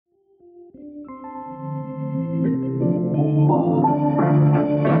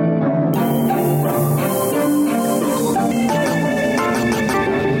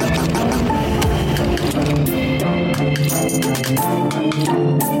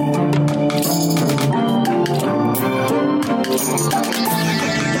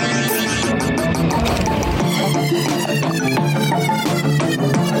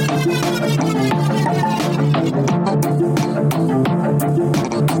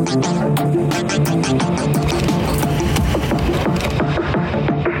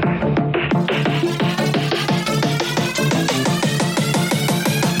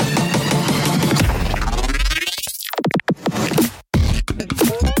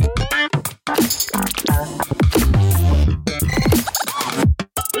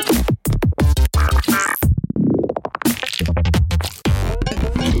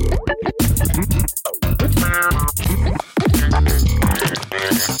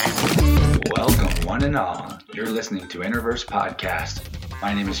one and all. You're listening to Innerverse Podcast.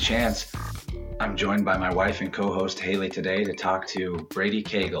 My name is Chance. I'm joined by my wife and co-host Haley today to talk to Brady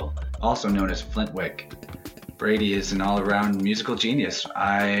Cagle, also known as Flintwick. Brady is an all-around musical genius.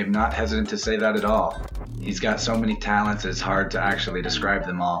 I'm not hesitant to say that at all. He's got so many talents it's hard to actually describe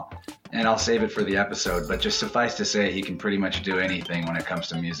them all. And I'll save it for the episode, but just suffice to say he can pretty much do anything when it comes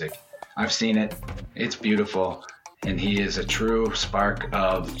to music. I've seen it. It's beautiful. And he is a true spark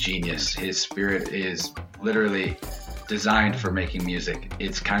of genius. His spirit is literally designed for making music.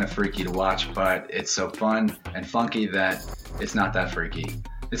 It's kind of freaky to watch, but it's so fun and funky that it's not that freaky.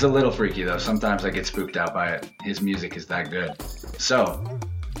 It's a little freaky though. Sometimes I get spooked out by it. His music is that good. So,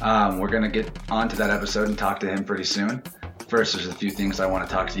 we're going to get on to that episode and talk to him pretty soon. First, there's a few things I want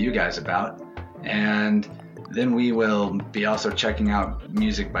to talk to you guys about. And then we will be also checking out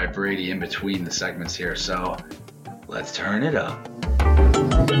music by Brady in between the segments here. So, let's turn it up.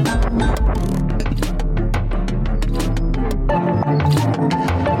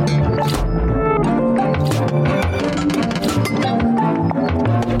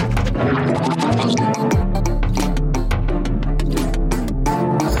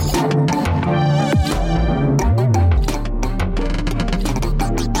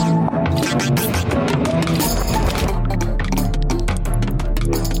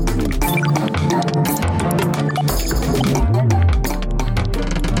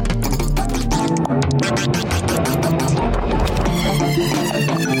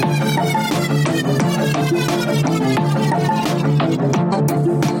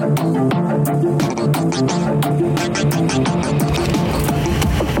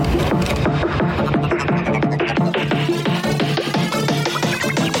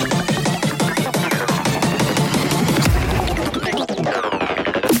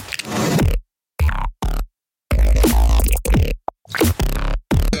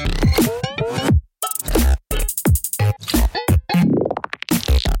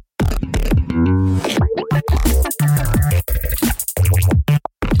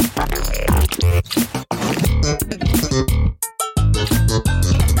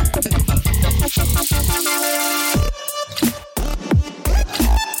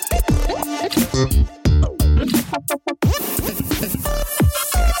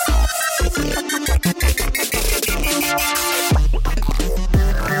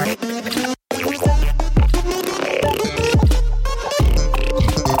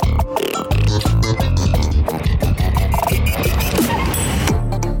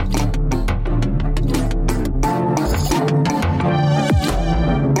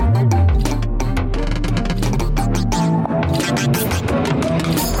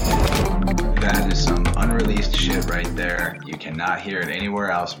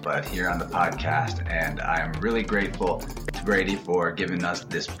 But here on the podcast, and I'm really grateful to Brady for giving us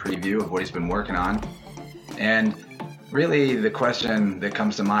this preview of what he's been working on. And really the question that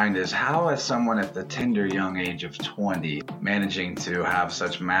comes to mind is, how is someone at the tender young age of 20 managing to have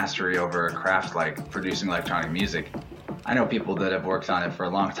such mastery over a craft like producing electronic music? I know people that have worked on it for a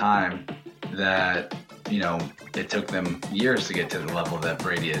long time that, it took them years to get to the level that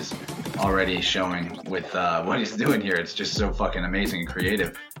Brady is already showing with what he's doing here. It's just so fucking amazing and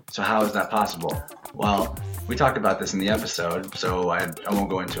creative. So how is that possible? Well, we talked about this in the episode, so I won't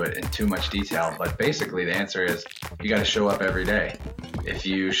go into it in too much detail, but basically the answer is you got to show up every day. If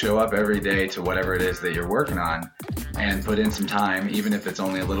you show up every day to whatever it is that you're working on and put in some time, even if it's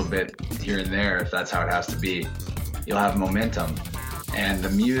only a little bit here and there, if that's how it has to be, you'll have momentum. And the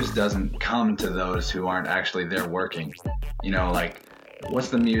muse doesn't come to those who aren't actually there working. What's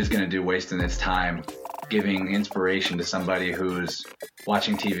the muse going to do wasting its time giving inspiration to somebody who's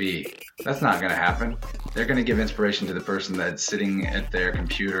watching TV? That's not going to happen. They're going to give inspiration to the person that's sitting at their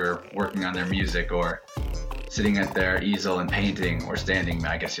computer working on their music, or sitting at their easel and painting, or standing,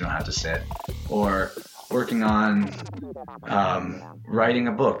 I guess you don't have to sit, or working on writing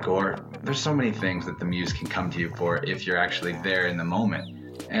a book, or there's so many things that the muse can come to you for if you're actually there in the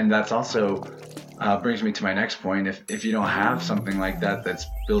moment. And that's also brings me to my next point. If you don't have something like that that's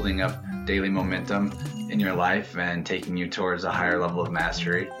building up daily momentum in your life and taking you towards a higher level of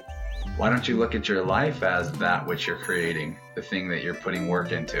mastery, why don't you look at your life as that which you're creating, the thing that you're putting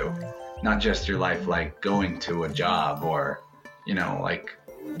work into? Not just your life like going to a job or, like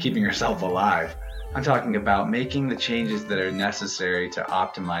keeping yourself alive. I'm talking about making the changes that are necessary to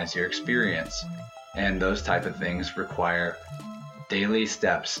optimize your experience. And those type of things require daily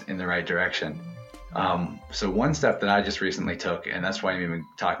steps in the right direction. So one step that I just recently took, and that's why I'm even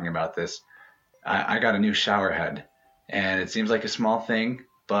talking about this, I got a new shower head. And it seems like a small thing,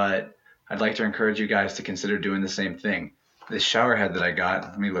 but I'd like to encourage you guys to consider doing the same thing. This shower head that I got,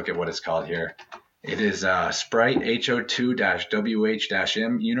 let me look at what it's called here. It is Sprite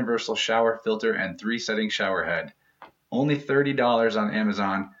HO2-WH-M Universal Shower Filter and 3-setting shower head. Only $30 on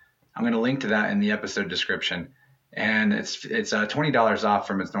Amazon. I'm going to link to that in the episode description. And it's $20 off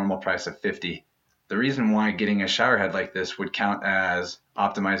from its normal price of $50. The reason why getting a shower head like this would count as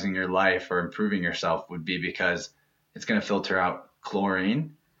optimizing your life or improving yourself would be because it's going to filter out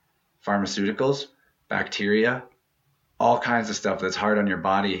chlorine, pharmaceuticals, bacteria, all kinds of stuff that's hard on your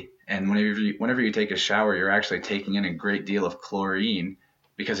body. And whenever you take a shower, you're actually taking in a great deal of chlorine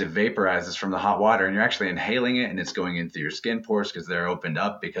because it vaporizes from the hot water, and you're actually inhaling it, and it's going in through your skin pores because they're opened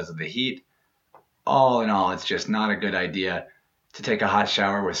up because of the heat. All in all, it's just not a good idea to take a hot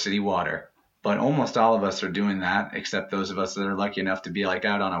shower with city water. But almost all of us are doing that, except those of us that are lucky enough to be like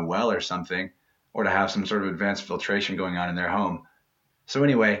out on a well or something, or to have some sort of advanced filtration going on in their home. So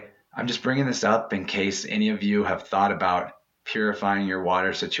anyway, I'm just bringing this up in case any of you have thought about purifying your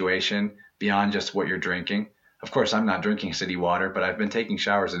water situation beyond just what you're drinking. Of course, I'm not drinking city water, but I've been taking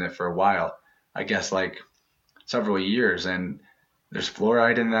showers in it for a while, I guess like several years, and there's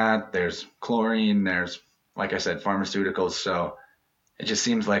fluoride in that, there's chlorine, there's, like I said, pharmaceuticals, so it just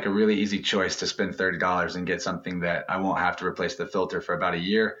seems like a really easy choice to spend $30 and get something that I won't have to replace the filter for about a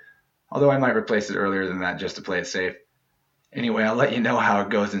year, although I might replace it earlier than that just to play it safe. Anyway, I'll let you know how it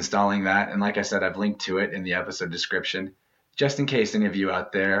goes installing that, and like I said, I've linked to it in the episode description, just in case any of you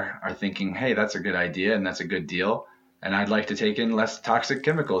out there are thinking, hey, that's a good idea and that's a good deal, and I'd like to take in less toxic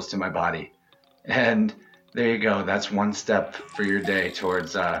chemicals to my body. And there you go. That's one step for your day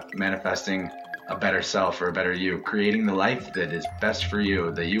towards manifesting a better self or a better you, creating the life that is best for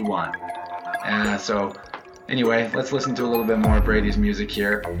you, that you want. And so anyway, let's listen to a little bit more of Brady's music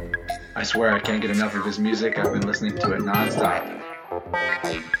here. I swear I can't get enough of his music. I've been listening to it nonstop.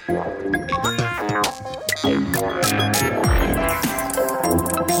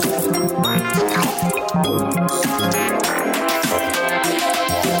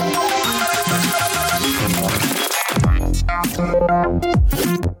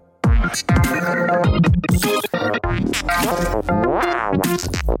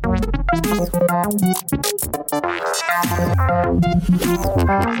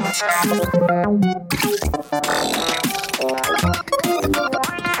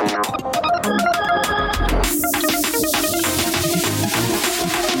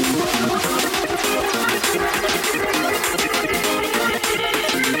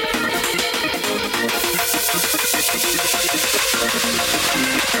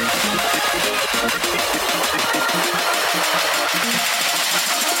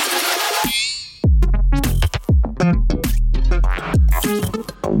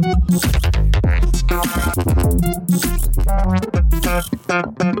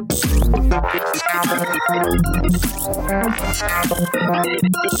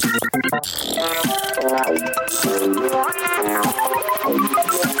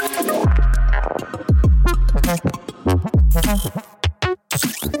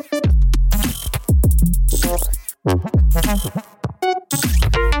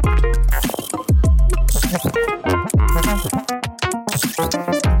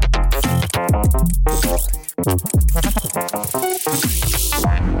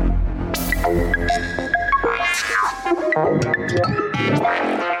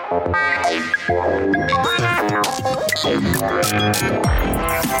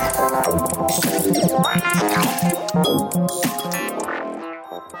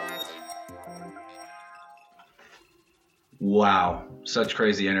 Wow, such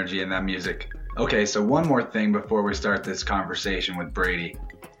crazy energy in that music. Okay, so one more thing before we start this conversation with Brady.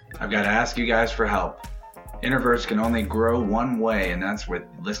 I've got to ask you guys for help. Introverts can only grow one way, and that's with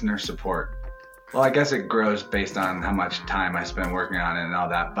listener support. Well, I guess it grows based on how much time I spend working on it and all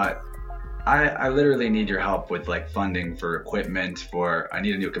that, but I literally need your help with like funding for equipment, I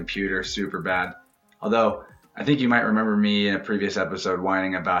need a new computer super bad. Although, I think you might remember me in a previous episode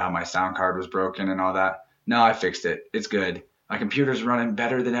whining about how my sound card was broken and all that. No, I fixed it. It's good. My computer's running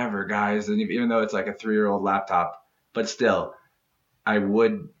better than ever, guys, and even though it's like a 3-year-old laptop, but still, I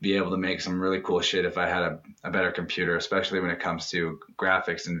would be able to make some really cool shit if I had a better computer, especially when it comes to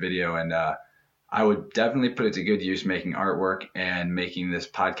graphics and video, and I would definitely put it to good use making artwork and making this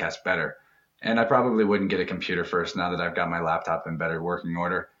podcast better. And I probably wouldn't get a computer first now that I've got my laptop in better working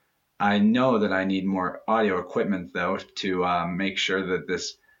order. I know that I need more audio equipment, though, to make sure that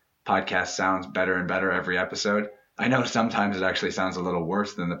this podcast sounds better and better every episode. I know sometimes it actually sounds a little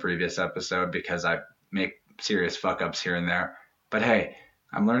worse than the previous episode because I make serious fuck-ups here and there. But hey,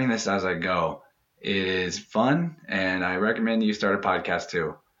 I'm learning this as I go. It is fun, and I recommend you start a podcast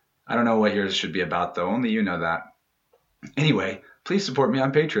too. I don't know what yours should be about, though. Only you know that. Anyway, please support me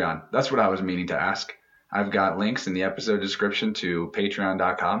on Patreon. That's what I was meaning to ask. I've got links in the episode description to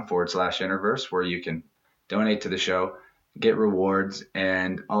patreon.com/Interverse where you can donate to the show, get rewards,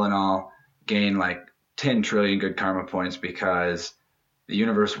 and all in all, gain like 10 trillion good karma points because the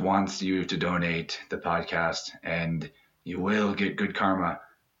universe wants you to donate the podcast and you will get good karma.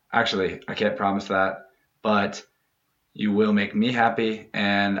 Actually, I can't promise that, but you will make me happy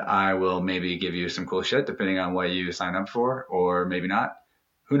and I will maybe give you some cool shit depending on what you sign up for, or maybe not.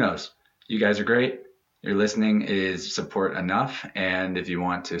 Who knows? You guys are great. Your listening is support enough. And if you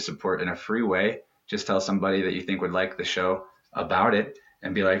want to support in a free way, just tell somebody that you think would like the show about it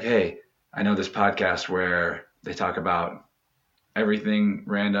and be like, hey, I know this podcast where they talk about everything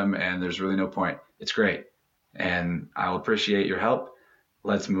random and there's really no point. It's great. And I'll appreciate your help.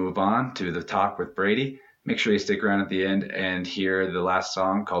 Let's move on to the talk with Brady. Make sure you stick around at the end and hear the last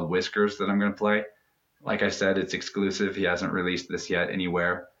song called Whiskers that I'm going to play. Like I said, it's exclusive. He hasn't released this yet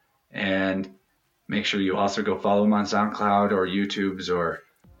anywhere. And make sure you also go follow him on SoundCloud or YouTube's or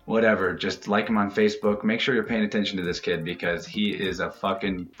whatever. Just like him on Facebook. Make sure you're paying attention to this kid because he is a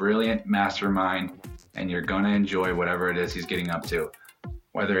fucking brilliant mastermind and you're going to enjoy whatever it is he's getting up to.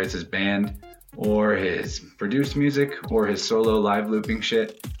 Whether it's his band or his produced music or his solo live looping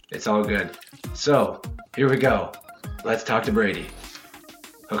shit, it's all good. So, here we go. Let's talk to Brady.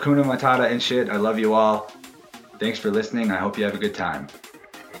 Hakuna Matata and shit. I love you all. Thanks for listening. I hope you have a good time.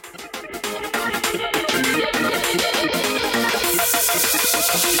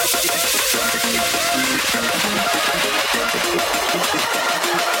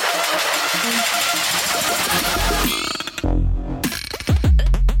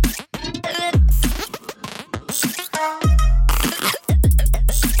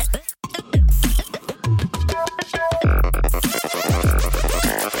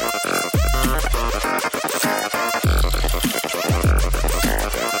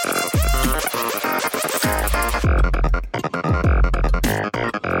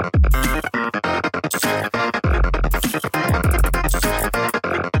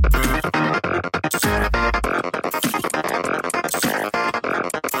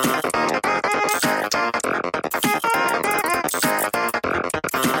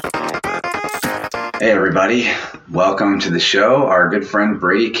 Hey everybody, welcome to the show. Our good friend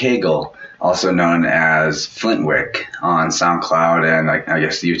Brady Cagle, also known as Flintwick on SoundCloud and I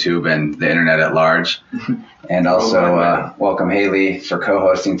guess YouTube and the internet at large. And also welcome Haley for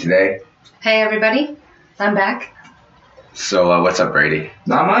co-hosting today. Hey everybody, I'm back. So what's up, Brady?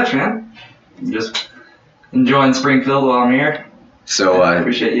 Not much, man. Just enjoying Springfield while I'm here. So I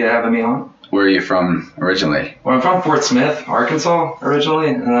appreciate you having me on. Where are you from originally? Well, I'm from Fort Smith, Arkansas, originally,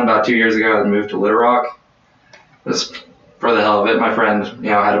 and then about 2 years ago I moved to Little Rock. Just for the hell of it, my friend,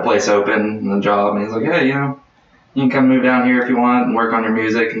 had a place open and a job, and he's like, hey, you can come move down here if you want and work on your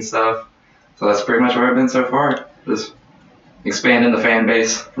music and stuff. So that's pretty much where I've been so far. Just expanding the fan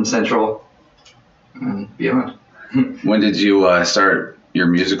base from Central and beyond. When did you start your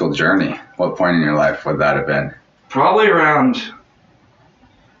musical journey? What point in your life would that have been? Probably around,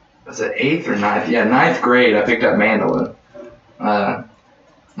 was it 8th or 9th? Yeah, 9th grade, I picked up mandolin. A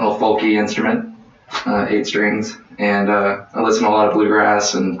little folky instrument, 8 strings. And I listened to a lot of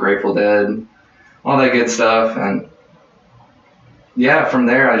bluegrass and Grateful Dead, all that good stuff. And yeah, from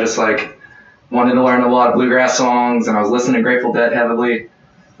there I just wanted to learn a lot of bluegrass songs, and I was listening to Grateful Dead heavily. And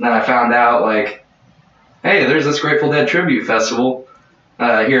then I found out hey, there's this Grateful Dead tribute festival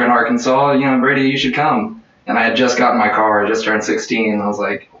here in Arkansas. Brady, you should come. And I had just gotten my car. I just turned 16. And I was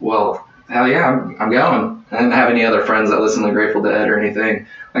like, well, hell yeah, I'm going. I didn't have any other friends that listened to Grateful Dead or anything.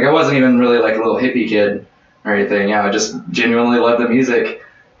 I wasn't even really a little hippie kid or anything. I just genuinely loved the music.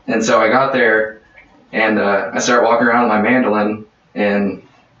 And so I got there and I started walking around with my mandolin, and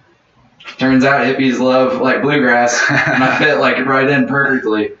turns out hippies love bluegrass, and I fit right in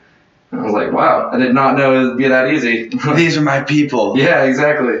perfectly. And I was like, wow, I did not know it would be that easy. These are my people. Yeah,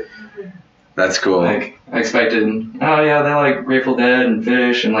 exactly. That's cool. I expected, oh yeah, they like Grateful Dead and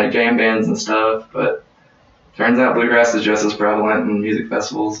Fish and jam bands and stuff, but turns out bluegrass is just as prevalent in music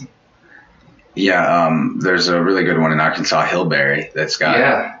festivals. Yeah, there's a really good one in Arkansas, Hillberry, that's got...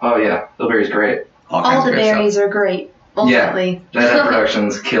 Yeah, oh yeah, Hillberry's great. All the berries are great, ultimately. Yeah, Deadhead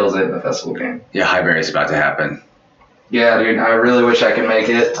Productions kills it in the festival game. Yeah, Highberry's about to happen. Yeah, dude, I really wish I could make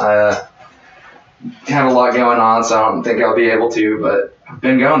it. I have a lot going on, so I don't think I'll be able to, but I've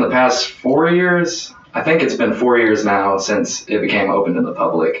been going the past 4 years. I think it's been 4 years now since it became open to the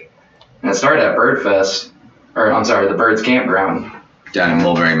public. And it started at the Birds Campground. Down in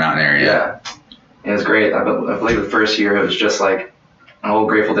Mulberry Mountain area. Yeah. It was great. I believe the first year it was just an old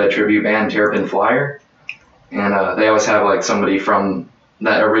Grateful Dead tribute band, Terrapin Flyer. and they always have like somebody from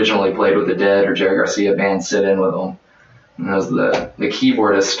that originally played with the Dead or Jerry Garcia band sit in with them. And that was the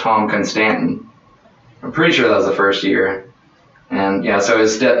keyboardist Tom Constantin. I'm pretty sure that was the first year. And yeah, so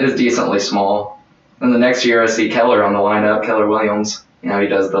it's decently small. Then the next year I see Keller on the lineup, Keller Williams. You know, he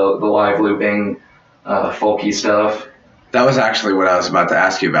does the live looping, folky stuff. That was actually what I was about to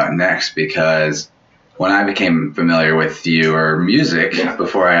ask you about next, because when I became familiar with your music,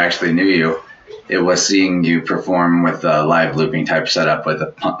 before I actually knew you, it was seeing you perform with a live looping type setup with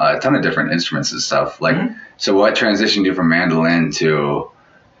a ton of different instruments and stuff. Like, So what transitioned you from mandolin to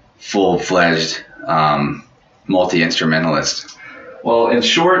full-fledged multi-instrumentalist? Well, in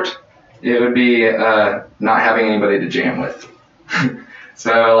short, it would be not having anybody to jam with.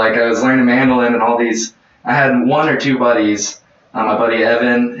 So, like, I was learning mandolin and all these. I had one or two buddies, my buddy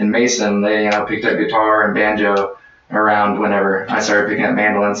Evan and Mason. They picked up guitar and banjo around whenever I started picking up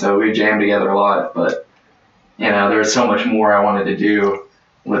mandolin, so we jammed together a lot. But there was so much more I wanted to do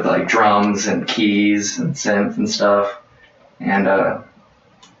with like drums and keys and synth and stuff. And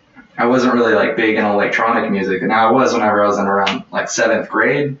I wasn't really like big in electronic music, and I was whenever I was in around like 7th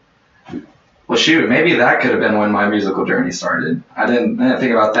grade. Well, shoot, maybe that could have been when my musical journey started. I didn't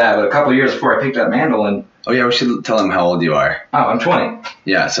think about that, but a couple years before I picked up mandolin. Oh yeah, we should tell them how old you are. Oh, I'm 20.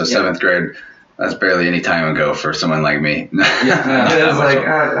 Yeah, so 7th grade. That's barely any time ago for someone like me. It was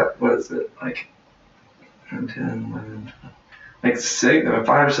like, what is it, like 10, 11, like 5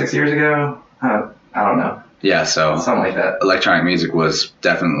 or 6 years ago? I don't know. Yeah, so something like that. Electronic music was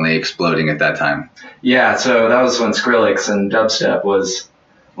definitely exploding at that time. Yeah, so that was when Skrillex and dubstep was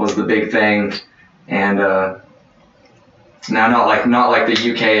the big thing, and now not like the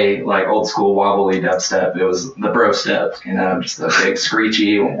UK like old school wobbly dubstep. It was the bro step, just the big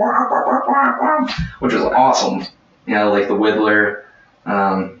screechy, which was awesome. Like the Whittler.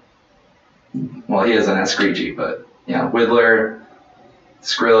 Well, he isn't as screechy, but Whittler,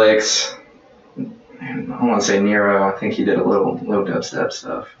 Skrillex. I want to say Nero. I think he did a little dubstep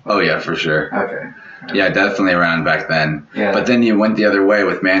stuff. Oh yeah, for sure. Okay. Yeah, definitely around back then. Yeah. But then you went the other way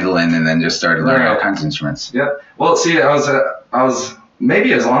with mandolin, and then just started learning all kinds of instruments. Yep. Well, see, I was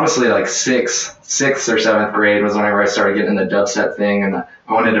maybe it was honestly like sixth or 7th grade was whenever I started getting the dubstep thing, and I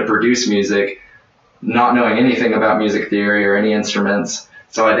wanted to produce music, not knowing anything about music theory or any instruments.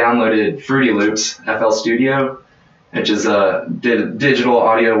 So I downloaded Fruity Loops, FL Studio, which is a digital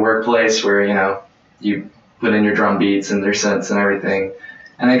audio workplace where you put in your drum beats and their synths and everything.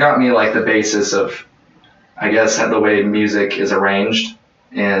 And it got me like the basis of, I guess, the way music is arranged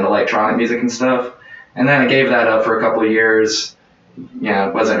and electronic music and stuff. And then I gave that up for a couple of years.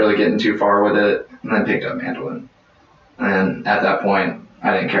 Wasn't really getting too far with it, and then picked up mandolin. And at that point,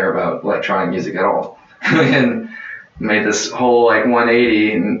 I didn't care about electronic music at all. And made this whole like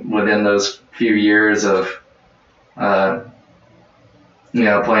 180 within those few years of,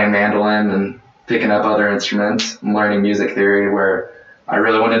 playing mandolin and picking up other instruments and learning music theory, where I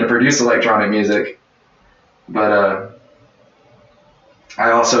really wanted to produce electronic music, but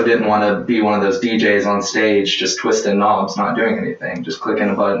I also didn't want to be one of those DJs on stage just twisting knobs, not doing anything, just clicking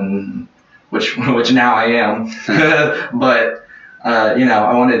a button, which now I am. But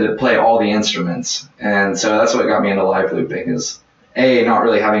I wanted to play all the instruments, and so that's what got me into live looping. Is A, not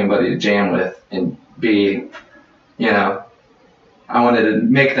really having anybody to jam with, and B, I wanted to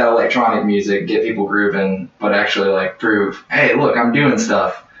make that electronic music, get people grooving, but actually like prove, hey, look, I'm doing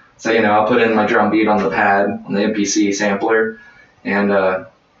stuff. So, I'll put in my drum beat on the pad, on the MPC sampler, and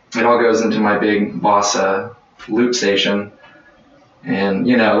it all goes into my big Boss loop station. And,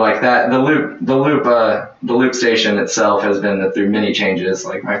 like that, the loop station itself has been through many changes.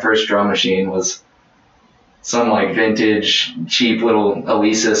 Like my first drum machine was some like vintage, cheap little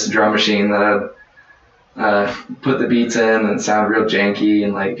Alesis drum machine that I'd put the beats in and it sounded real janky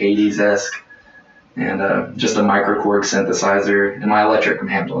and like 80s-esque, and just a microKORG synthesizer and my electric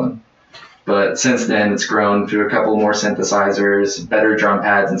mandolin. But since then it's grown through a couple more synthesizers, better drum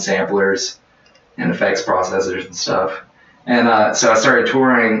pads and samplers, and effects processors and stuff. And so I started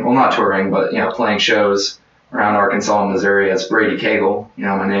touring, well not touring, but playing shows around Arkansas and Missouri as Brady Cagle,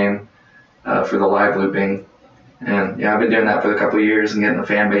 my name, for the live looping. And I've been doing that for a couple of years and getting the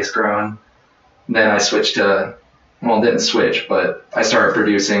fan base growing. Then I switched to, didn't switch, but I started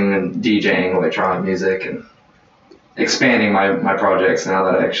producing and DJing electronic music and expanding my projects now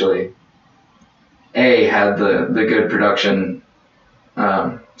that I actually, A, had the good production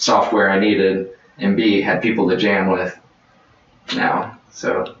software I needed, and B, had people to jam with now.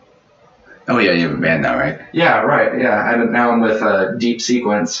 So. Oh yeah, you have a band now, right? Yeah, right. Yeah, now I'm with Deep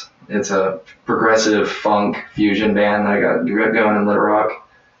Sequence. It's a progressive funk fusion band that I got going in Little Rock.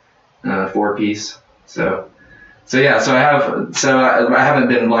 4-piece. So I haven't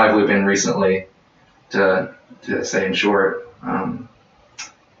been live looping recently, to say in short.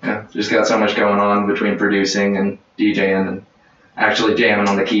 Just got so much going on between producing and DJing and actually jamming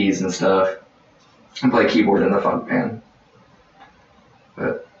on the keys and stuff. I play keyboard in the funk band.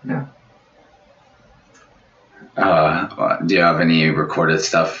 But yeah. Do you have any recorded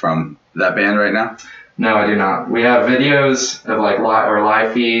stuff from that band right now? No, I do not. We have videos of like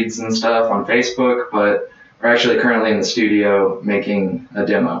live feeds and stuff on Facebook, but we're actually currently in the studio making a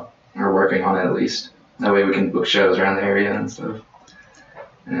demo. We're working on it at least. That way we can book shows around the area and stuff.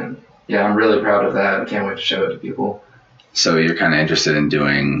 And yeah, I'm really proud of that. I can't wait to show it to people. So you're kind of interested in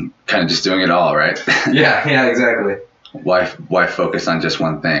doing it all, right? Yeah, exactly. Why focus on just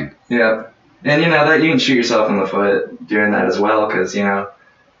one thing? Yeah. And that you can shoot yourself in the foot doing that as well, because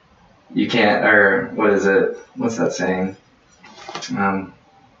you can't, or what is it? What's that saying? You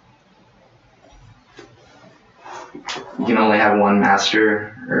can only have one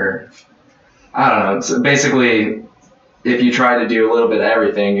master, or I don't know. It's basically, if you try to do a little bit of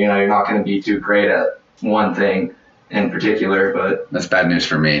everything, you're not going to be too great at one thing in particular. But that's bad news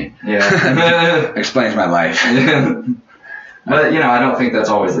for me. Yeah. Explains my life. But I don't think that's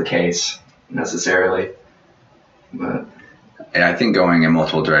always the case necessarily. But yeah, I think going in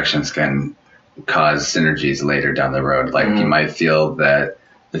multiple directions can cause synergies later down the road. Like you might feel that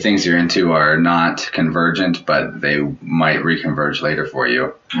the things you're into are not convergent, but they might reconverge later for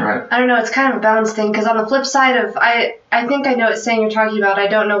you. Right. I don't know. It's kind of a balance thing, because on the flip side of, I think I know what saying you're talking about. I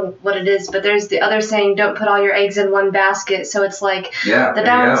don't know what it is, but there's the other saying, don't put all your eggs in one basket. So it's like the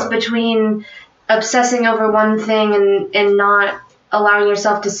balance between obsessing over one thing and not allowing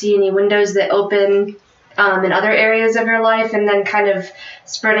yourself to see any windows that open in other areas of your life, and then kind of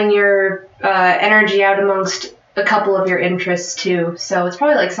spreading your energy out amongst a couple of your interests too. So it's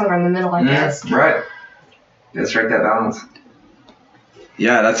probably like somewhere in the middle, I guess. Right. Yeah, strike that balance.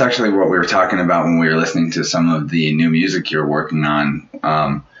 Yeah, that's actually what we were talking about when we were listening to some of the new music you're working on.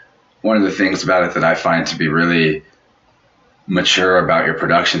 One of the things about it that I find to be really mature about your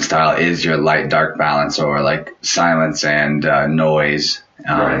production style is your light-dark balance, or like silence and noise.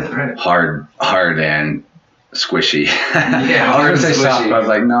 Right. Hard and squishy. Yeah, I was going to say soft, but I was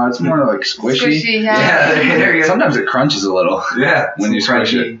like, no, it's more like squishy. Squishy, yeah. Sometimes it crunches a little. Yeah, when you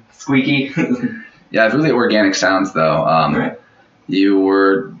squish it. Squeaky. Yeah, it's really organic sounds though. Right. You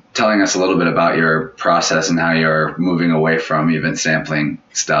were telling us a little bit about your process and how you're moving away from even sampling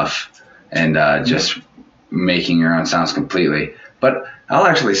stuff and just making your own sounds completely. But I'll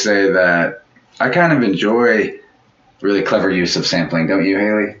actually say that I kind of enjoy really clever use of sampling, don't you,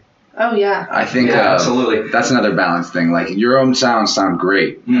 Haley? Oh, yeah. I think absolutely. That's another balance thing. Like, your own sounds sound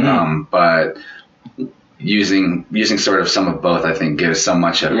great, but using sort of some of both, I think, gives so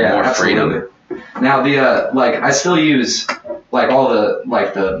much more freedom. Now, I still use all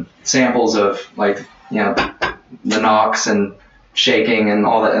the samples of the knocks and shaking and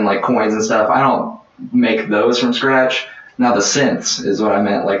all that, and coins and stuff. I don't make those from scratch. Now the synths is what I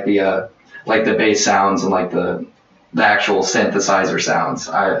meant, the bass sounds and the actual synthesizer sounds.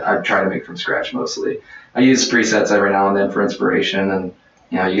 I try to make from scratch mostly. I use presets every now and then for inspiration, and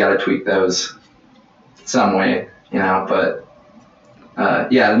you got to tweak those some way, But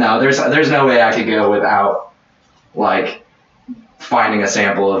there's no way I could go without finding a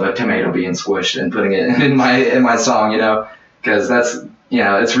sample of a tomato being squished and putting it in my song, because that's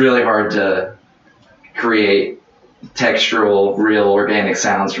it's really hard to create textural, real organic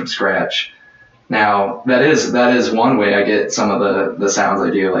sounds from scratch. Now, that is one way I get some of the sounds I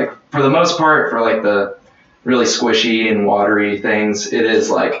do. For the most part, for the really squishy and watery things, it is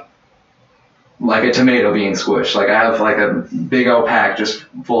like a tomato being squished. I have a big old pack just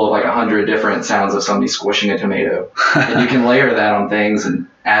full of 100 different sounds of somebody squishing a tomato. And you can layer that on things and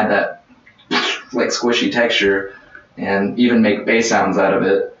add that squishy texture and even make bass sounds out of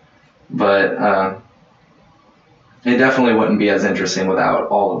it. But it definitely wouldn't be as interesting without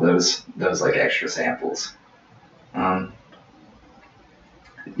all of those extra samples.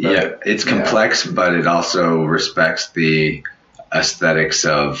 It's complex, but it also respects the aesthetics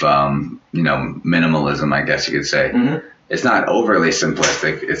of minimalism, I guess you could say. Mm-hmm. It's not overly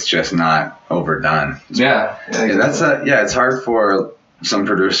simplistic. It's just not overdone. Yeah, exactly. It's hard for some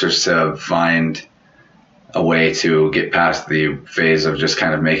producers to find a way to get past the phase of just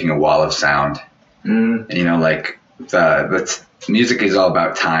kind of making a wall of sound. The music is all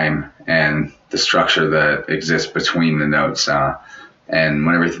about time and the structure that exists between the notes. And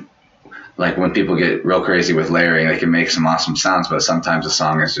when people get real crazy with layering, they can make some awesome sounds, but sometimes a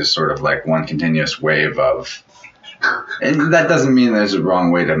song is just sort of one continuous wave of. And that doesn't mean there's a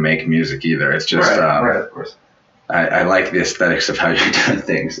wrong way to make music either. It's just right, of course. I like the aesthetics of how you're doing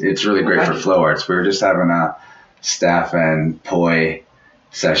things. It's really great for flow arts. We were just having a staff and poi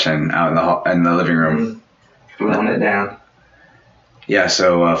session out in the living room. Blowing it down. Yeah,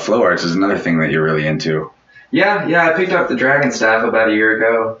 so flow arts is another thing that you're really into. Yeah, I picked up the dragon staff about a year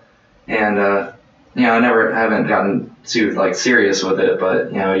ago, and I haven't gotten too like serious with it,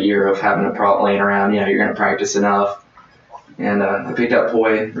 but a year of having a prop laying around, you're gonna practice enough. And I picked up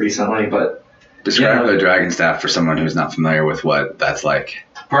poi recently, but describe the dragon staff for someone who's not familiar with what that's like.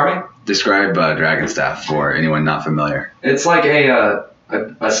 Pardon me? Describe dragon staff for anyone not familiar. It's like a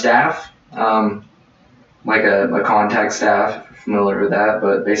staff, like a contact staff. Familiar with that,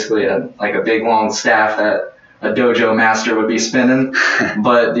 but basically a big long staff that a dojo master would be spinning.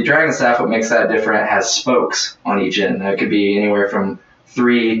 But the dragon staff, what makes that different, has spokes on each end. It could be anywhere from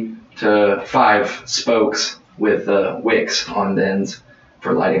 3 to 5 spokes with wicks on the ends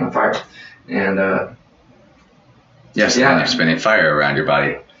for lighting on fire. And you're spinning fire around your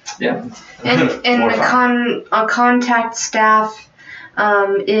body. Yeah. And a contact staff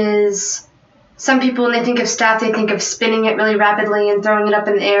is. Some people, when they think of staff, they think of spinning it really rapidly and throwing it up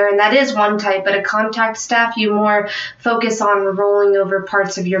in the air, and that is one type. But a contact staff, you more focus on rolling over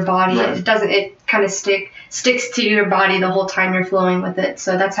parts of your body. Right. It kind of sticks to your body the whole time you're flowing with it.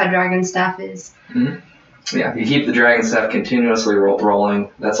 So that's how dragon staff is. Mm-hmm. Yeah, you keep the dragon staff continuously rolling.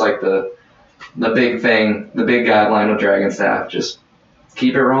 That's like the big thing, the big guideline of dragon staff. Just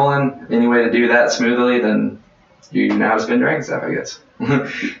keep it rolling. Any way to do that smoothly, then you know how to spin dragon staff, I guess.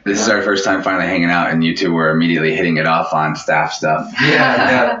 This is our first time finally hanging out, and you two were immediately hitting it off on staff stuff.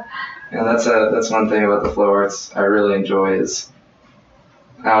 Yeah. That's one thing about the flow arts I really enjoy is,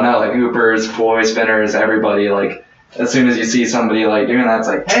 I don't know, like hoopers, poi spinners, everybody, like as soon as you see somebody like doing that, it's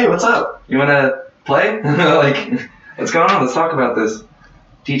like, hey, what's up? You want to play? Like, what's going on? Let's talk about this.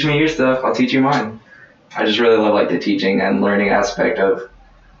 Teach me your stuff. I'll teach you mine. I just really love like the teaching and learning aspect of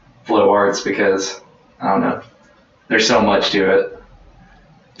flow arts because, I don't know, there's so much to it.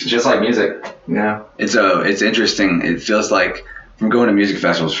 It's just like music, It's interesting. It feels like from going to music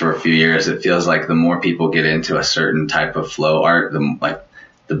festivals for a few years, it feels like the more people get into a certain type of flow art,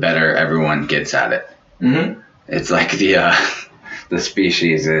 the better everyone gets at it. Mm-hmm. It's like the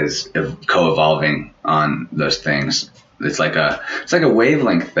species is co-evolving on those things. It's like a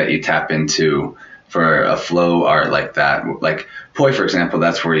wavelength that you tap into for a flow art like that. Like poi, for example,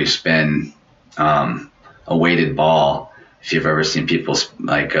 that's where you spin a weighted ball. If you've ever seen people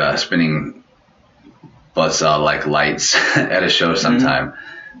spinning buzzsaw like lights at a show sometime.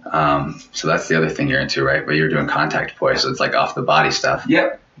 Mm-hmm. So that's the other thing you're into, right? But you're doing contact poi, so it's like off the body stuff.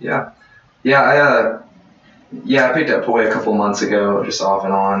 Yep. Yeah. I picked up poi a couple months ago, just off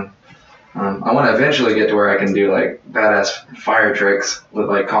and on. I want to eventually get to where I can do like badass fire tricks with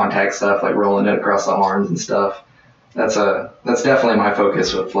like contact stuff, like rolling it across the arms and stuff. That's definitely my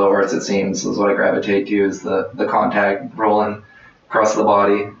focus with flow arts. It seems is what I gravitate to is the contact rolling across the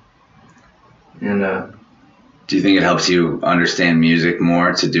body. And do you think it helps you understand music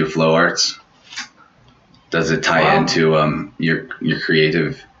more to do flow arts? Does it tie into your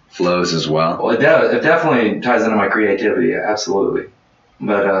creative flows as well? Well, it definitely ties into my creativity, absolutely.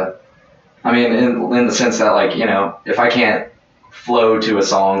 But I mean, in the sense that like if I can't flow to a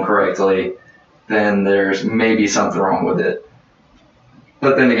song correctly, then there's maybe something wrong with it.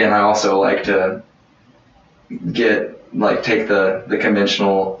 But then again, I also like to take the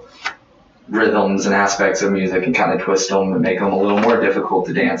conventional rhythms and aspects of music and kind of twist them and make them a little more difficult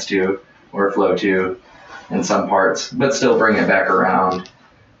to dance to or flow to in some parts, but still bring it back around.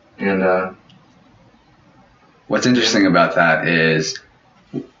 And what's interesting about that is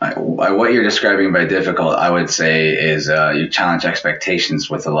what you're describing by difficult, I would say, is you challenge expectations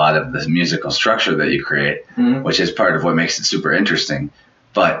with a lot of the musical structure that you create, mm-hmm. which is part of what makes it super interesting.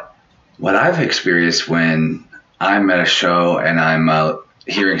 But what I've experienced when I'm at a show and I'm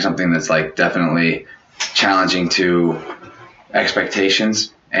hearing something that's like definitely challenging to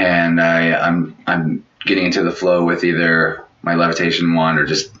expectations, and I'm getting into the flow with either my levitation wand or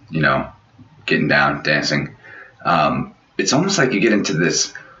just getting down, dancing. It's almost like you get into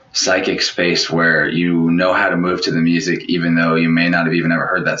this psychic space where you know how to move to the music, even though you may not have even ever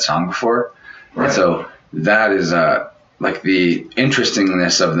heard that song before. Right. And so that is like the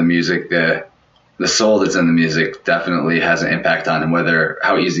interestingness of the music, the soul that's in the music definitely has an impact on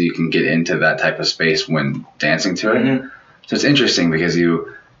how easy you can get into that type of space when dancing to it. Mm-hmm. So it's interesting because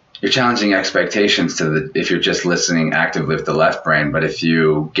you're challenging expectations if you're just listening actively with the left brain, but if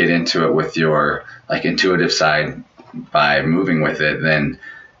you get into it with your like intuitive side by moving with it, then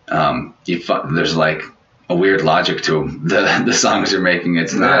there's like a weird logic to the songs you're making.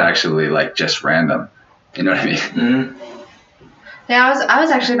 It's not actually like just random. You know what I mean? Mm-hmm. Yeah, I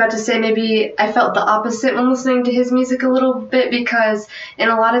was actually about to say maybe I felt the opposite when listening to his music a little bit, because in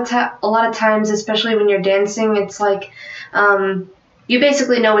a lot of times, especially when you're dancing, it's like you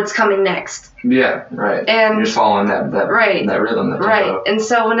basically know what's coming next. Yeah, right. And you're just following that right, that rhythm. That right. And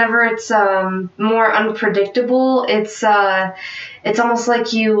so whenever it's more unpredictable, it's almost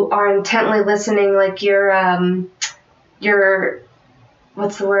like you are intently listening, like you're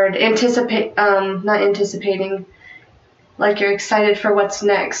what's the word? Not anticipating. Like you're excited for what's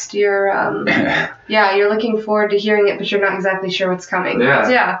next. You're you're looking forward to hearing it, but you're not exactly sure what's coming.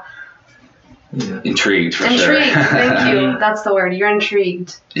 Yeah. Intrigued for sure. Intrigued, thank you. That's the word. You're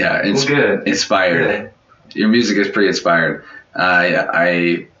intrigued. Yeah, it's good. Inspired. Good. Your music is pretty inspired.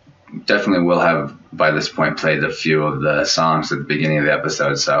 I definitely will have by this point played a few of the songs at the beginning of the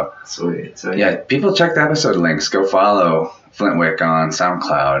episode. So sweet. Yeah, people check the episode links. Go follow Flintwick on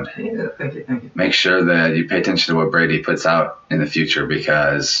SoundCloud. Yeah, thank you. Make sure that you pay attention to what Brady puts out in the future,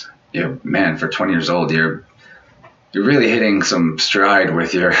 because for 20 years old, you're really hitting some stride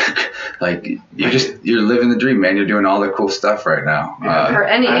with your you're living the dream, man. You're doing all the cool stuff right now. For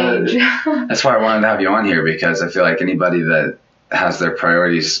any age. That's why I wanted to have you on here, because I feel like anybody that has their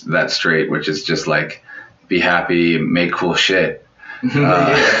priorities that straight, which is just like be happy, make cool shit.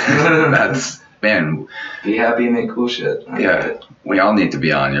 That's, man. Be happy and make cool shit. We all need to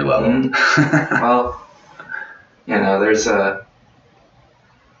be on your level. Mm-hmm. Well, there's a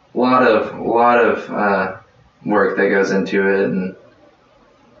lot of work that goes into it, and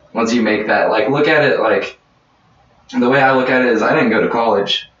once you make that, like, look at it, like, the way I look at it is I didn't go to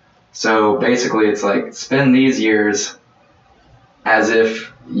college, so basically it's like spend these years as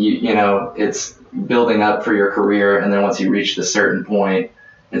if it's building up for your career, and then once you reach a certain point,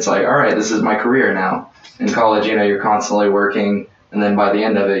 it's like, all right, this is my career now. In college, you're constantly working, and then by the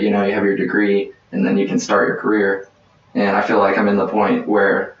end of it, you have your degree, and then you can start your career. And I feel like I'm in the point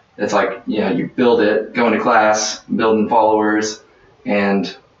where it's like, you build it, going to class, building followers,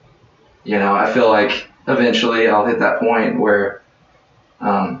 and, I feel like eventually I'll hit that point where,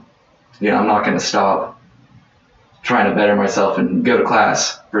 I'm not going to stop trying to better myself and go to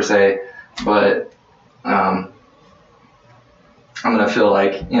class, per se, but I'm going to feel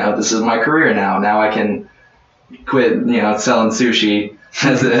like, this is my career now. Now I can quit, selling sushi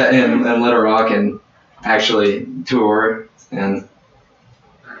in Little Rock and actually tour and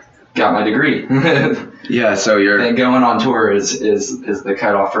got my degree. Yeah, so and going on tour is the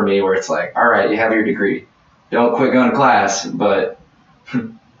cutoff for me, where it's like, all right, you have your degree. Don't quit going to class, but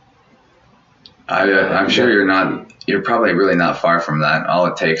I'm sure you're probably really not far from that. All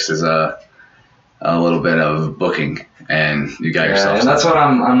it takes is a little bit of booking, and you got yourself. And that's what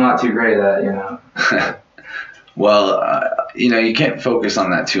I'm not too great at, Well, you can't focus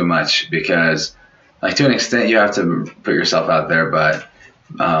on that too much, because, like, to an extent, you have to put yourself out there, but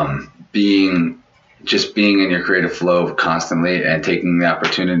being in your creative flow constantly and taking the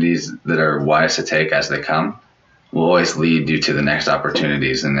opportunities that are wise to take as they come will always lead you to the next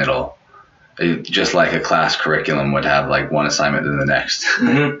opportunities, and it just like a class curriculum would have, like, one assignment to the next.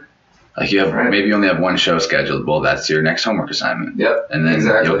 Mm-hmm. Like, maybe you only have one show scheduled. Well, that's your next homework assignment. Yep. And then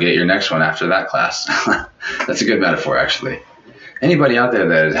you'll get your next one after that class. That's a good metaphor, actually. Anybody out there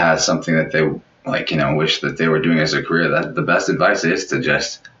that has something that they wish that they were doing as a career, that the best advice is to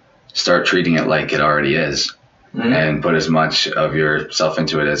just start treating it like it already is, mm-hmm. and put as much of yourself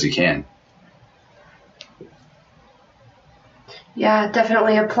into it as you can. Yeah,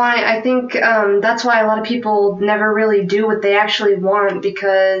 definitely applying. I think that's why a lot of people never really do what they actually want,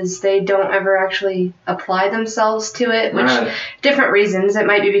 because they don't ever actually apply themselves to it, which different reasons. It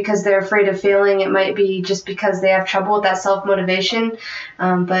might be because they're afraid of failing. It might be just because they have trouble with that self-motivation.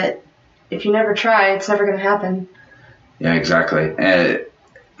 But if you never try, it's never going to happen. Yeah, exactly.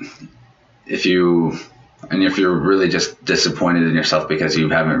 If you're really just disappointed in yourself because you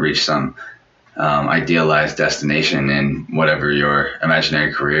haven't reached some idealized destination in whatever your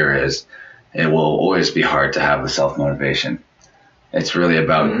imaginary career is, it will always be hard to have the self-motivation. It's really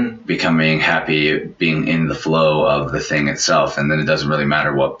about becoming happy, being in the flow of the thing itself, and then it doesn't really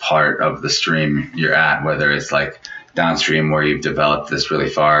matter what part of the stream you're at, whether it's like downstream where you've developed this really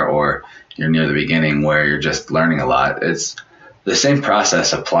far, or you're near the beginning where you're just learning a lot. It's the same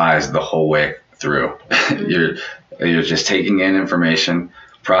process applies the whole way through. You're just taking in information,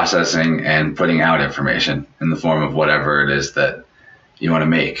 processing, and putting out information in the form of whatever it is that you want to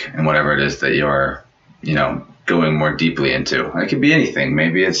make, and whatever it is that you're, going more deeply into. It could be anything.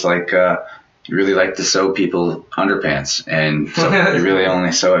 Maybe it's like you really like to sew people underpants, and so you really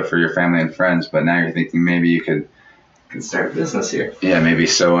only sew it for your family and friends, but now you're thinking maybe you could start a business here. Yeah, maybe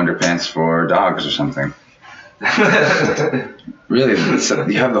sew underpants for dogs or something. Really,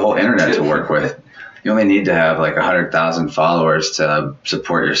 you have the whole internet to work with. You only need to have like 100,000 followers to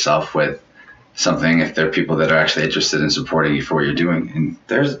support yourself with something if there are people that are actually interested in supporting you for what you're doing. And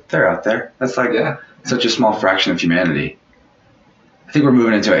they're out there. That's like such a small fraction of humanity. I think we're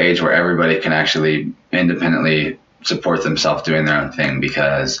moving into an age where everybody can actually independently support themselves doing their own thing,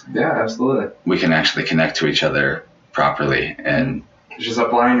 because absolutely, we can actually connect to each other properly. And just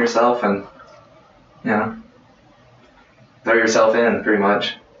applying yourself and throw yourself in pretty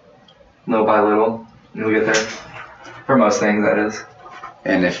much, little by little, you'll get there. For most things, that is.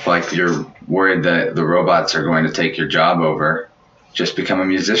 And if like you're worried that the robots are going to take your job over, just become a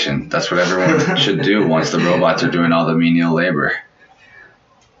musician. That's what everyone should do once the robots are doing all the menial labor.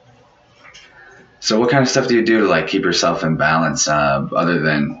 So what kind of stuff do you do to like keep yourself in balance, other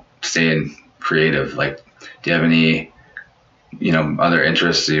than staying creative? Like, do you have any, other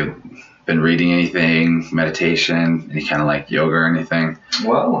interests? You've been reading anything, meditation, any kind of like yoga or anything?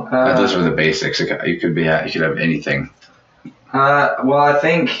 Well, those were the basics. You could have anything. Well, I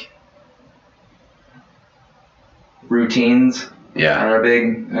think routines are a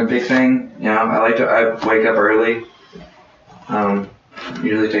big thing. I wake up early.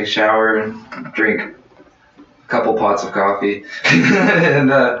 Usually take a shower and drink a couple pots of coffee.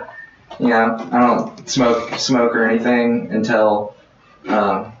 And I don't smoke or anything until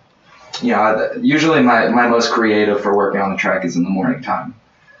usually my most creative for working on the track is in the morning time.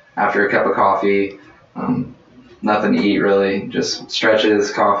 After a cup of coffee, nothing to eat really, just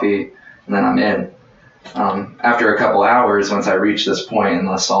stretches, coffee, and then I'm in. After a couple hours, once I reach this point in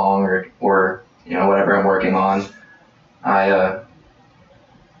the song or whatever I'm working on, I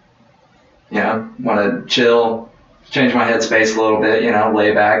want to chill, change my headspace a little bit,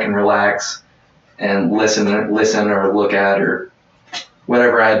 lay back and relax and listen or look at or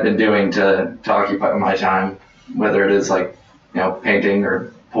whatever I had been doing to occupy my time, whether it is like, painting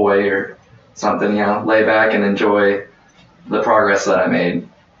or poi or something, lay back and enjoy the progress that I made.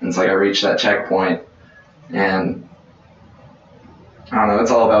 And it's like I reached that checkpoint, and I don't know,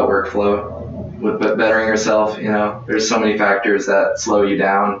 it's all about workflow with bettering yourself. There's so many factors that slow you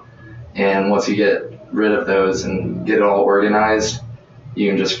down, and once you get rid of those and get it all organized, you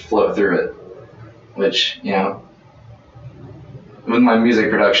can just float through it, which, with my music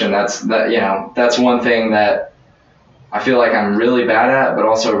production, that's one thing that I feel like I'm really bad at, but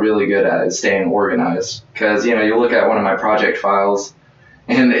also really good at, is staying organized. Because, you look at one of my project files,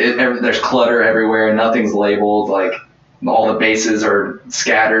 and there's clutter everywhere, and nothing's labeled, like all the bases are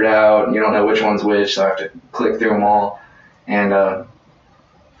scattered out, and you don't know which one's which, so I have to click through them all. And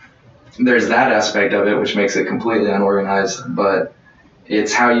there's that aspect of it, which makes it completely unorganized, but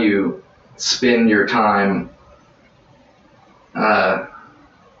it's how you spend your time,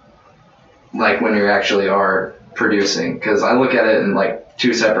 like when you actually are producing. Because I look at it in like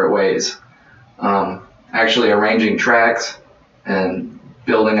two separate ways. Actually arranging tracks and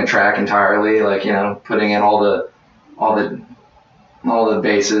building a track entirely, like, putting in all the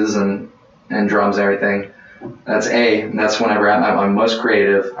basses and drums and everything. That's whenever I'm most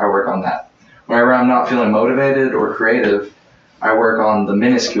creative, I work on that. Whenever I'm not feeling motivated or creative, I work on the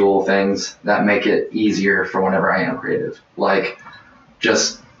minuscule things that make it easier for whenever I am creative. Like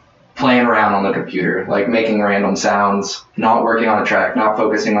just playing around on the computer, like making random sounds, not working on a track, not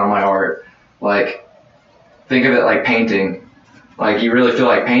focusing on my art. Like, think of it like painting. Like, you really feel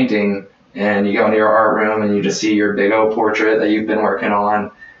like painting, and you go into your art room and you just see your big old portrait that you've been working on,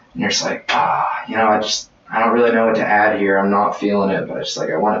 and you're just like, I don't really know what to add here. I'm not feeling it, but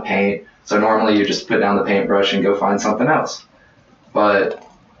I want to paint. So normally you just put down the paintbrush and go find something else. But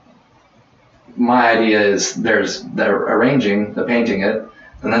my idea is there's the arranging, the painting it,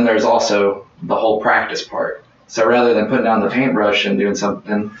 and then there's also the whole practice part. So rather than putting down the paintbrush and doing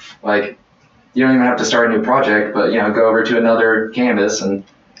something, like, you don't even have to start a new project, but, go over to another canvas and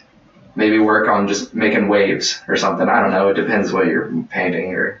maybe work on just making waves or something. I don't know. It depends what you're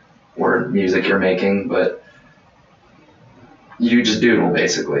painting or music you're making, but you just doodle,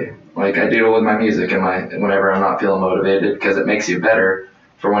 basically. Like, I doodle with my music and whenever I'm not feeling motivated, because it makes you better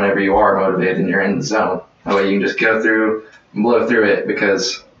for whenever you are motivated and you're in the zone. That way you can just go through and blow through it,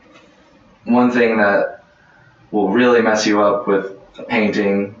 because one thing that will really mess you up with a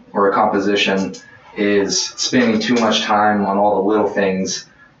painting or a composition is spending too much time on all the little things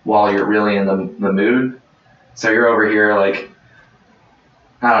while you're really in the mood. So you're over here, like,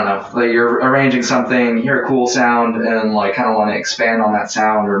 I don't know, like you're arranging something, you hear a cool sound, and like kind of want to expand on that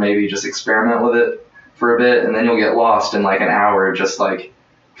sound, or maybe just experiment with it for a bit, and then you'll get lost in like an hour, just like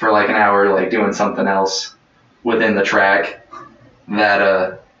for like an hour, like doing something else within the track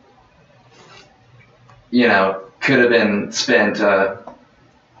that could have been spent, I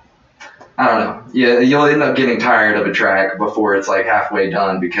don't know. Yeah, you'll end up getting tired of a track before it's like halfway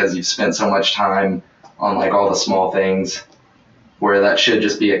done because you've spent so much time on like all the small things where that should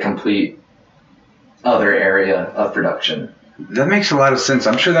just be a complete other area of production. That makes a lot of sense.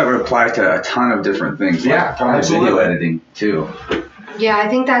 I'm sure that would apply to a ton of different things. Yeah, probably video editing too. Yeah, I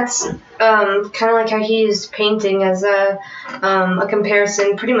think that's kind of like how he used painting as a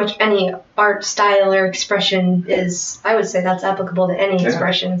comparison. Pretty much any art style or expression is, I would say that's applicable to any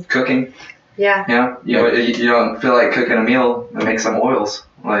expression. Cooking. Yeah. Yeah. You don't feel like cooking a meal and make some oils.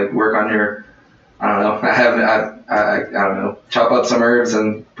 Like work on your, I don't know. I don't know. Chop up some herbs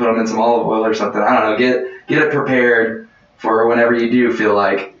and put them in some olive oil or something. I don't know. Get it prepared for whenever you do feel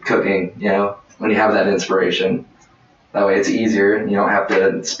like cooking. When you have that inspiration. That way it's easier and you don't have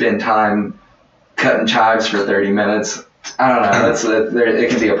to spend time cutting chives for 30 minutes. I don't know. It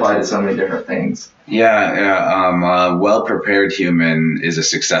can be applied to so many different things. Yeah. Well-prepared human is a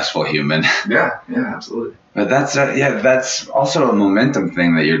successful human. Yeah, absolutely. But that's also a momentum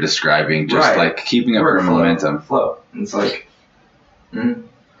thing that you're describing. Just like keeping up your momentum. Flow. It's like,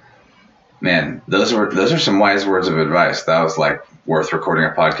 man, those are some wise words of advice. That was like worth recording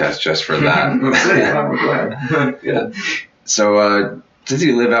a podcast just for that. I'm glad. Yeah. So, since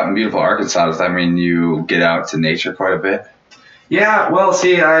you live out in beautiful Arkansas, does that mean you get out to nature quite a bit? Yeah. Well,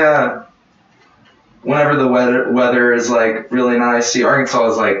 see, I whenever the weather is like really nice, see,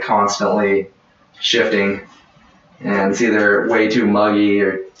 Arkansas is like constantly shifting, and it's either way too muggy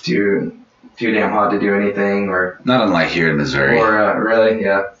or too damn hot to do anything, or not unlike here in Missouri. Or really,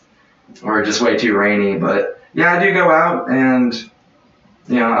 yeah. Or just way too rainy. But yeah, I do go out and,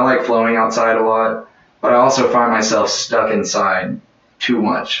 I like flowing outside a lot, but I also find myself stuck inside too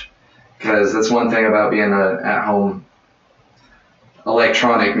much because that's one thing about being a at-home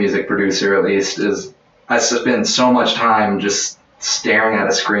electronic music producer, at least, is I spend so much time just staring at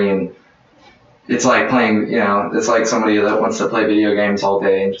a screen. It's like playing, it's like somebody that wants to play video games all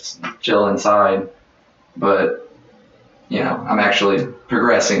day and just chill inside. But I'm actually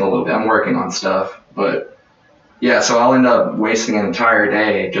progressing a little bit. I'm working on stuff. But, yeah, so I'll end up wasting an entire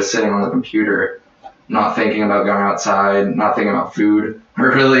day just sitting on the computer, not thinking about going outside, not thinking about food, or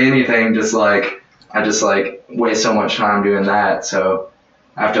really anything. I just waste so much time doing that. So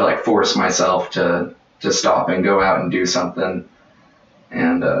I have to, force myself to stop and go out and do something.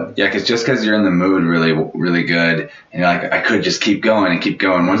 And because you're in the mood really, really good, and you're like, I could just keep going and keep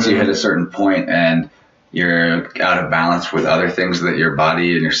going. Once you hit a certain point and you're out of balance with other things that your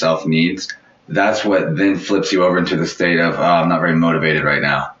body and yourself needs, that's what then flips you over into the state of, I'm not very motivated right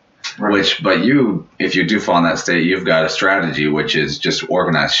now. Right. But if you do fall in that state, you've got a strategy, which is just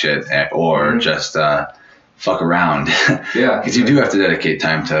organize shit or just fuck around. Yeah. Because you do have to dedicate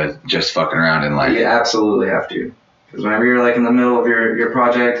time to just fucking around in life. You absolutely have to. Because whenever you're in the middle of your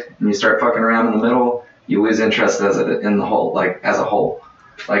project and you start fucking around in the middle, you lose interest as a whole.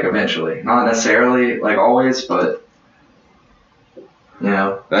 Eventually. Not necessarily, always, but,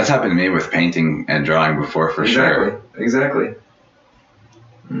 That's happened to me with painting and drawing before, for sure. Exactly.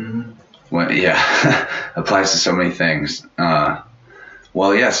 Mm-hmm. Well, yeah. Applies to so many things.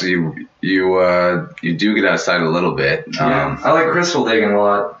 So you do get outside a little bit. I like crystal digging a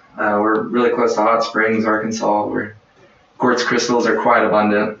lot. We're really close to Hot Springs, Arkansas, where quartz crystals are quite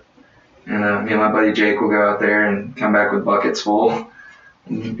abundant. And me and my buddy Jake will go out there and come back with buckets full.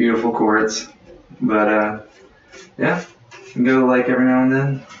 Beautiful quartz, but go every now and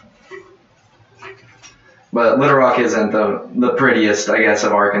then. But Little Rock isn't the prettiest, I guess,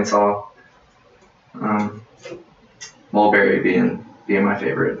 of Arkansas. Mulberry being my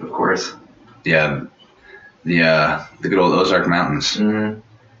favorite, of course. Yeah, the good old Ozark Mountains,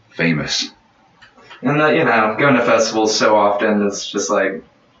 famous. And going to festivals so often, it's just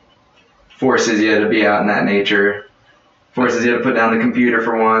forces you to be out in that nature. Forces you to put down the computer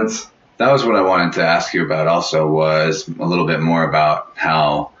for once. That was what I wanted to ask you about also, was a little bit more about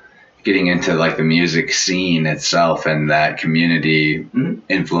how getting into the music scene itself and that community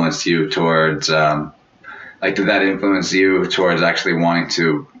influenced you towards, did that influence you towards actually wanting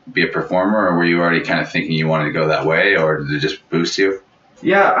to be a performer, or were you already kind of thinking you wanted to go that way, or did it just boost you?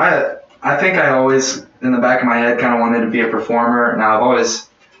 Yeah, I think I always, in the back of my head, kind of wanted to be a performer. Now, I've always,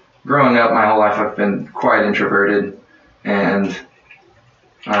 growing up my whole life, I've been quite introverted. And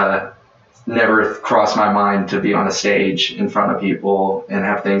never crossed my mind to be on a stage in front of people and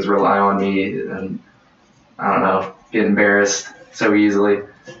have things rely on me and, I don't know, get embarrassed so easily.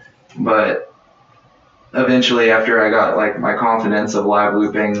 But eventually, after I got my confidence of live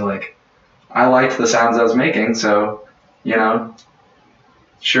looping, I liked the sounds I was making. So,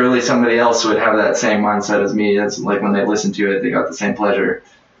 surely somebody else would have that same mindset as me. It's like when they listen to it, they got the same pleasure.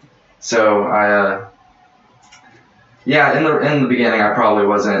 So in the beginning, I probably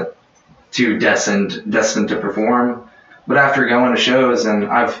wasn't too destined to perform. But after going to shows, and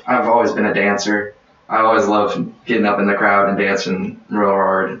I've always been a dancer. I always loved getting up in the crowd and dancing real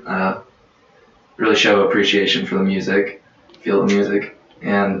hard. Really show appreciation for the music, feel the music,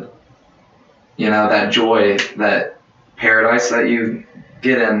 and that joy, that paradise that you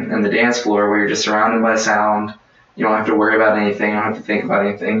get in the dance floor where you're just surrounded by sound. You don't have to worry about anything. You don't have to think about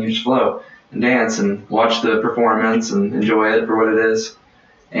anything. You just flow and dance and watch the performance and enjoy it for what it is.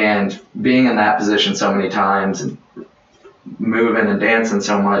 And being in that position so many times and moving and dancing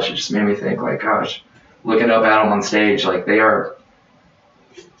so much, it just made me think, like, gosh, looking up at them on stage, like, they are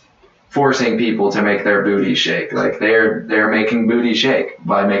forcing people to make their booty shake. Like, they're making booty shake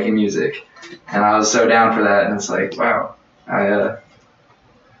by making music. And I was so down for that, and it's like, wow,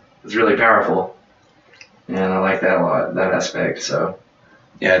 it's really powerful. And I like that a lot, that aspect, so.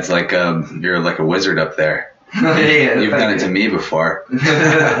 Yeah, it's like you're like a wizard up there. Yeah, You've done it to me before.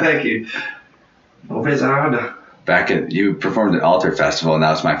 Thank you. Wizard. You performed at Altar Festival, and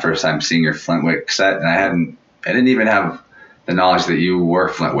that was my first time seeing your Flintwick set, and I didn't even have the knowledge that you were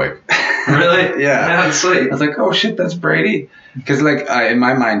Flintwick. Really? Yeah. That's sweet. I was like, oh shit, that's Brady. Because in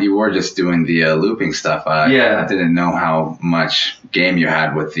my mind, you were just doing the looping stuff. I didn't know how much game you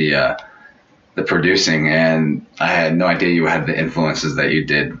had with the producing, and I had no idea you had the influences that you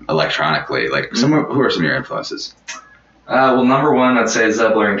did electronically. Like, who are some of your influences? Well, number one, I'd say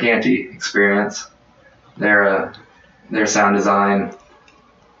Zebler and Canty Experience. Their sound design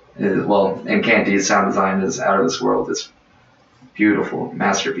and Canty's sound design is out of this world. It's beautiful,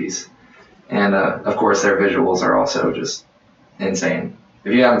 masterpiece. And of course, their visuals are also just insane.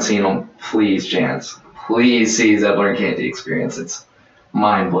 If you haven't seen them, please see Zebler and Canty Experience. It's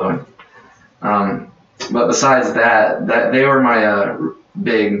mind blowing. But besides that they were my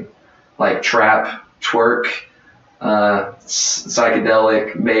big, like, trap, twerk,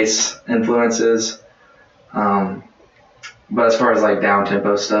 psychedelic bass influences. But as far as, like, down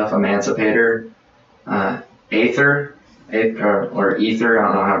tempo stuff, Emancipator, Aether, or Ether, I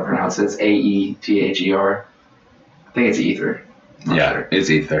don't know how to pronounce it. It's Aether. I think it's Ether. Yeah, sure. It's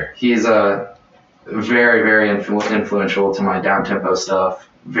Ether. He's very, very influential to my down tempo stuff.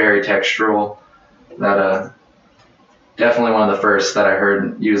 Very textural. That definitely one of the first that I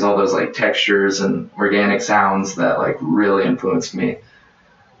heard use all those, like, textures and organic sounds that, like, really influenced me.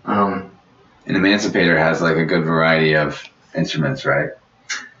 And Emancipator has, like, a good variety of instruments, right?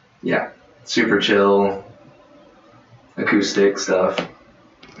 Yeah, super chill, acoustic stuff,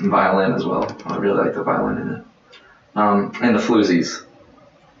 and violin as well. I really like the violin in it. And the floozies.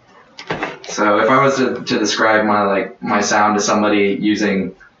 So if I was to describe my sound to somebody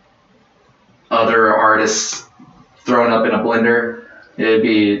using other artists thrown up in a blender, it'd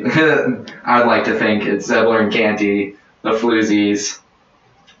be I'd like to think it's Zebler and Canty, the floozies,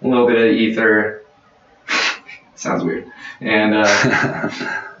 a little bit of Ether. Sounds weird. And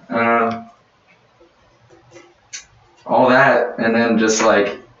all that, and then just,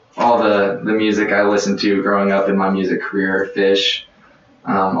 like, all the music I listened to growing up in my music career, Fish,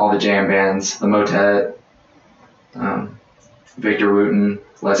 all the jam bands, the Motet, Victor Wooten,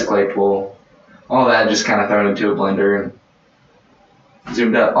 Les Claypool, all that just kind of thrown into a blender and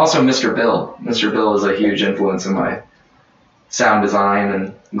zoomed up. Also, Mr. Bill. Mr. Bill is a huge influence in my sound design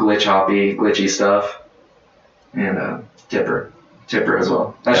and glitchy stuff. And Tipper as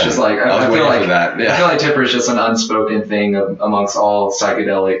well. That's just like I feel like that. Yeah. I feel like Tipper is just an unspoken thing amongst all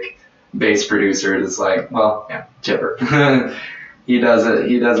psychedelic bass producers. It's like, well, yeah, Tipper. He does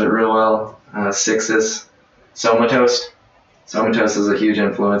it real well. Sixus, Somatos. Somatos is a huge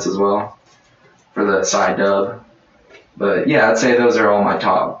influence as well for the side dub. But yeah, I'd say those are all my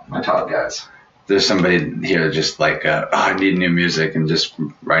top guys. There's somebody here just like, I need new music, and just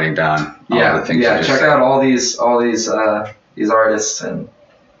writing down all the things. Yeah, check out all these artists and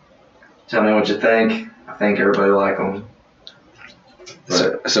tell me what you think. I think everybody will like them.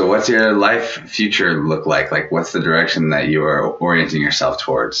 So what's your life future look like? Like, what's the direction that you are orienting yourself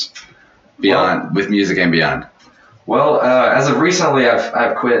towards beyond, with music and beyond? Well, as of recently,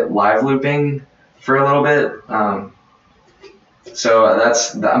 I've quit live looping for a little bit. So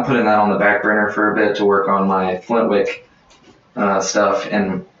I'm putting that on the back burner for a bit to work on my Flintwick stuff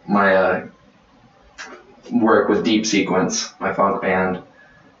and my work with Deep Sequence, my funk band.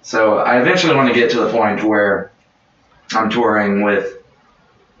 So I eventually want to get to the point where I'm touring with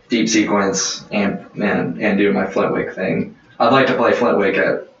Deep Sequence and doing my Flintwick thing. I'd like to play Flintwick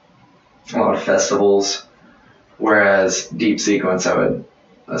at a lot of festivals, whereas Deep Sequence I would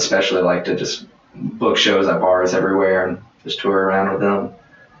especially like to just book shows at bars everywhere and just tour around with them.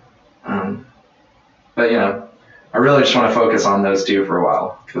 But I really just want to focus on those two for a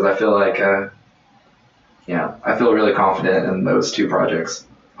while because I feel like, I feel really confident in those two projects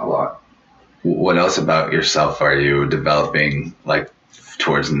a lot. What else about yourself are you developing like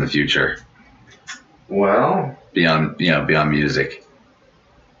towards in the future? Well, beyond music.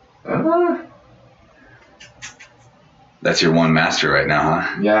 That's your one master right now,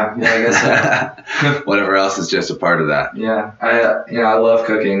 huh? Yeah, I guess so. Whatever else is just a part of that. Yeah, I love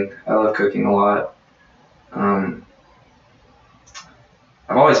cooking. I love cooking a lot. I've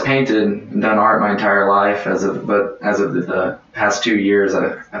always painted and done art my entire life. But as of the past 2 years,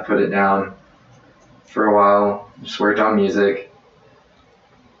 I put it down for a while. Just worked on music.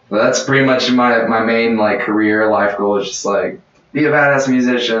 But that's pretty much my main like career life goal is just like be a badass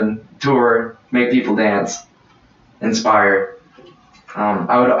musician, tour, make people dance, inspire.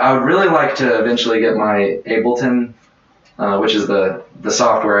 I would really like to eventually get my Ableton, which is the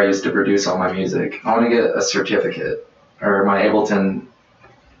software I use to produce all my music. I want to get a certificate, or my Ableton,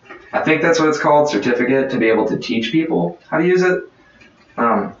 I think that's what it's called, certificate, to be able to teach people how to use it.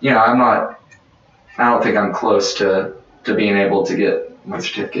 I don't think I'm close to being able to get my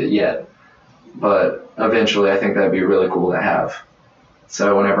certificate yet, but eventually I think that'd be really cool to have.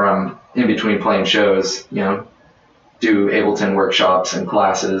 So whenever I'm in between playing shows, do Ableton workshops and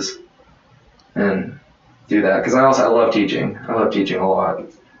classes and do that. Because I love teaching. I love teaching a lot,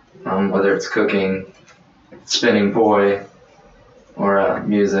 whether it's cooking, spinning poi, or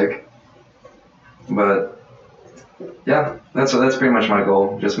music. But yeah, that's pretty much my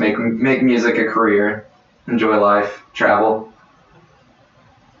goal. Just make music a career, enjoy life, travel,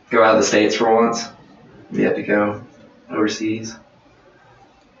 go out of the States for once. We have to go overseas.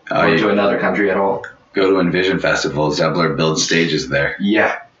 Or to another country at all. Go to Envision Festival. Zebler builds stages there.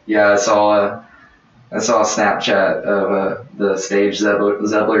 Yeah. I saw a Snapchat of the stage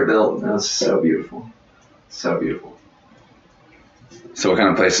Zebler built. It was so beautiful. So beautiful. So what kind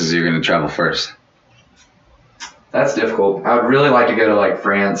of places are you going to travel first? That's difficult. I would really like to go to like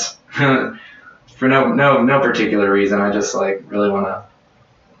France for no particular reason. I just like really want to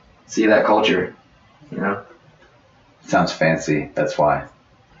see that culture, Sounds fancy. That's why.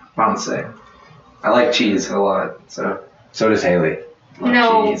 I would say. I like cheese a lot, so. So does Haley.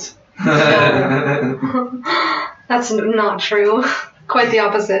 No. Cheese. No. That's not true. Quite the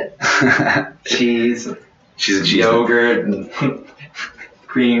opposite. Cheese. She's a cheese. Yogurt and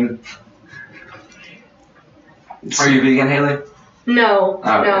cream. Are you vegan, Haley? No.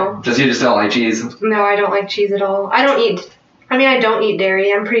 Okay. No. You just don't like cheese? No, I don't like cheese at all. I don't eat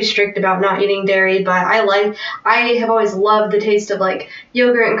dairy. I'm pretty strict about not eating dairy, but I have always loved the taste of like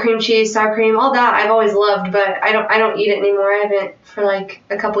yogurt and cream cheese, sour cream, all that I've always loved, but I don't eat it anymore. I haven't for like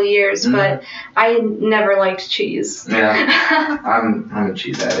a couple years, but I never liked cheese. Yeah. I'm a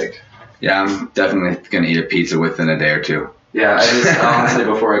cheese addict. Yeah, I'm definitely going to eat a pizza within a day or two. Yeah, honestly,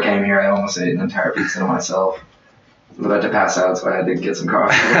 before I came here, I almost ate an entire pizza to myself. I was about to pass out, so I had to get some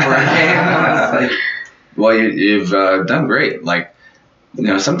coffee before I came. Well, you've done great. Like,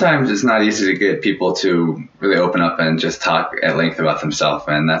 sometimes it's not easy to get people to really open up and just talk at length about themselves,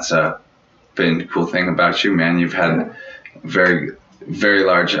 and that's been a cool thing about you, man. You've had a very, very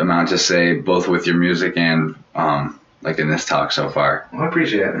large amount to say, both with your music and like in this talk so far. Well, I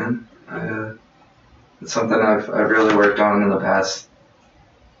appreciate it, man. It's something I've really worked on in the past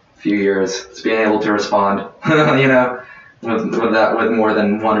few years. It's being able to respond, with more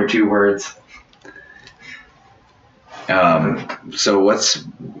than one or two words. So what's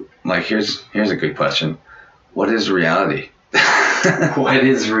like? Here's a good question. What is reality? What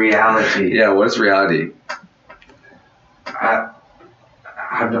is reality? Yeah, what is reality? I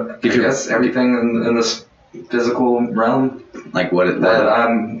guess everything in this physical realm, like what that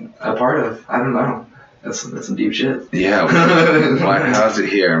I'm a part of. I don't know. That's some deep shit. Yeah. Why? How's it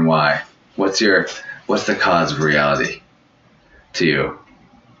here and why? What's the cause of reality to you?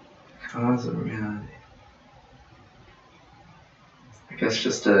 Cause of reality. I guess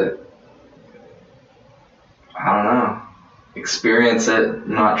just to, I don't know, experience it,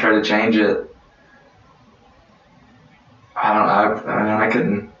 not try to change it. I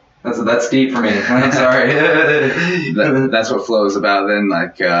couldn't. That's deep for me. I'm sorry. That's what flow is about then,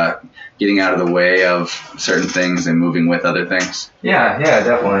 like getting out of the way of certain things and moving with other things. Yeah,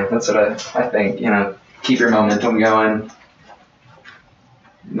 definitely. That's what I think. Keep your momentum going.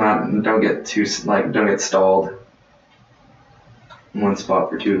 Don't get stalled in one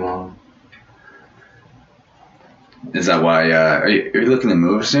spot for too long. Is that why? Are you looking to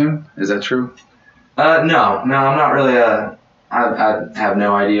move soon? Is that true? No, I'm not really I have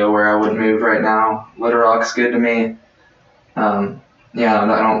no idea where I would move right now. Little Rock's good to me. Yeah,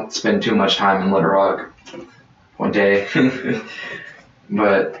 I don't spend too much time in Little Rock one day.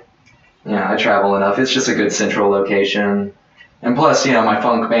 But, yeah, I travel enough. It's just a good central location. And plus, my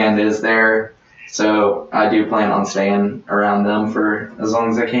funk band is there. So I do plan on staying around them for as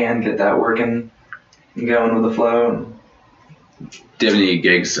long as I can, get that working and going with the flow. Do you have any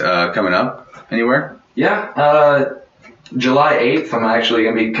gigs coming up anywhere? Yeah, July 8th, I'm actually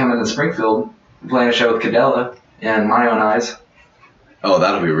going to be coming to Springfield, playing a show with Cadella and My Own Eyes. Oh,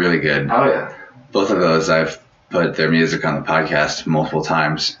 that'll be really good. Oh, yeah. Both of those, I've put their music on the podcast multiple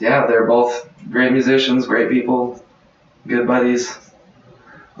times. Yeah, they're both great musicians, great people, good buddies.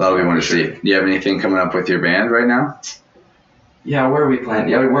 That'll be one to see. Do you have anything coming up with your band right now? Yeah, where are we playing?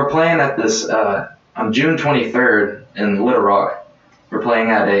 Yeah, we're playing at this, on June 23rd in Little Rock. We're playing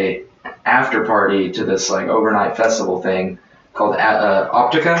at a after party to this overnight festival thing called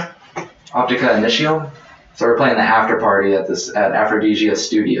Optica Initial. So we're playing the after party at Aphrodisia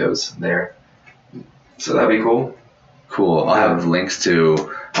Studios there. So that'd be cool. Cool. I'll have links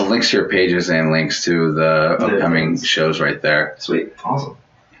to your pages and links to the upcoming shows right there. Sweet. Awesome.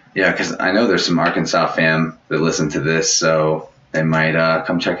 Yeah, because I know there's some Arkansas fam that listen to this, so they might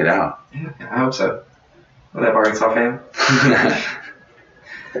come check it out. Yeah, I hope so. What up, Arkansas fam?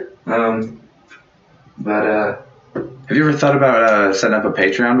 Have you ever thought about setting up a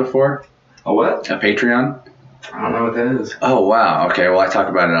Patreon before? A what? A Patreon? I don't know what that is. Oh, wow. Okay, well, I talk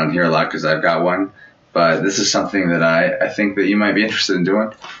about it on here a lot because I've got one. But this is something that I think that you might be interested in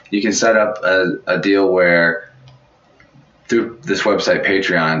doing. You can set up a deal where through this website,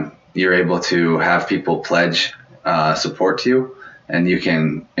 Patreon, you're able to have people pledge support to you. And you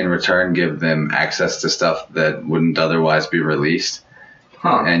can, in return, give them access to stuff that wouldn't otherwise be released.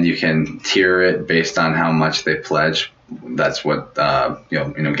 Huh. And you can tier it based on how much they pledge. That's what,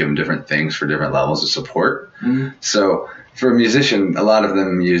 give them different things for different levels of support. Mm-hmm. So for a musician, a lot of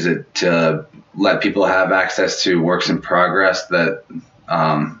them use it to let people have access to works in progress that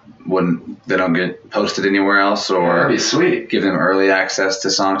they don't get posted anywhere else, or that'd be sweet. Give them early access to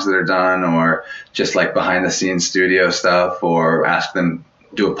songs that are done, or just behind the scenes studio stuff, or ask them,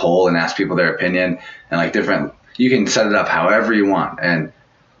 do a poll and ask people their opinion, and different. You can set it up however you want, and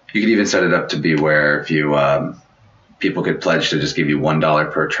you could even set it up to be where if you people could pledge to just give you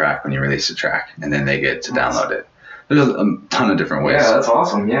 $1 per track when you release a track, and then they get to download it. There's a ton of different ways. Yeah, that's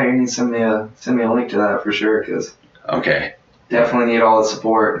awesome. Yeah, you need to send me a link to that for sure, because okay, definitely need all the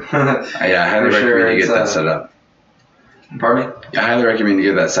support. Yeah, I highly recommend you get that set up. Pardon me? I highly recommend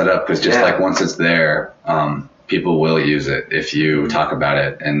you get that set up, because once it's there, people will use it if you talk about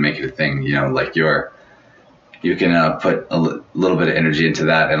it and make it a thing. You can put a little bit of energy into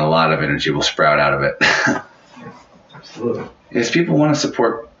that, and a lot of energy will sprout out of it. Absolutely. Because people want to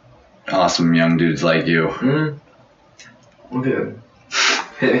support awesome young dudes like you. Mm-hmm. Well, good.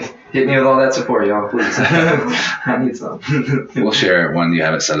 Hit me with all that support, y'all, please. I need some. We'll share it when you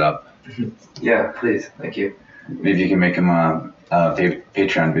have it set up. Yeah, please. Thank you. Maybe you can make him a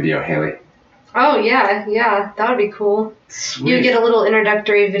Patreon video, Haley. Oh, yeah, that would be cool. Sweet. You get a little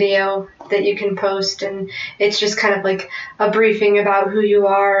introductory video that you can post, and it's just kind of like a briefing about who you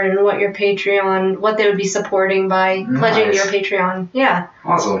are and what your Patreon, what they would be supporting by pledging to your Patreon. Yeah.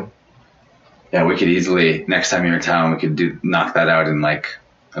 Awesome. Yeah, we could easily, next time you're in town, we could knock that out in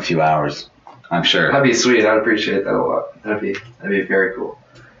a few hours, I'm sure. That'd be sweet. I'd appreciate that a lot. That'd be very cool.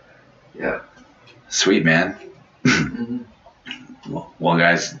 Yeah. Sweet, man. Mm-hmm. Well,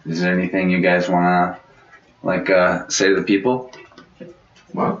 guys, is there anything you guys want to say to the people?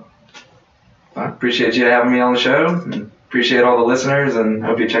 Well, I appreciate you having me on the show. And appreciate all the listeners, and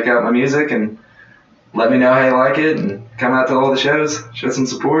hope you check out my music and let me know how you like it, and come out to all the shows, show some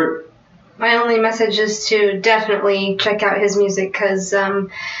support. My only message is to definitely check out his music, because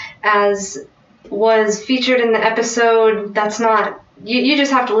as was featured in the episode, that's not. You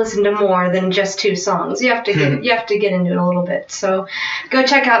just have to listen to more than just 2 songs. You have to get into it a little bit. So go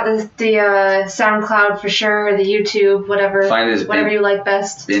check out the SoundCloud for sure, the YouTube, whatever you like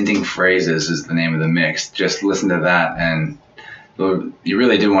best. Bending Phrases is the name of the mix. Just listen to that, and you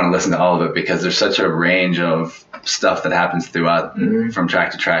really do want to listen to all of it, because there's such a range of stuff that happens throughout from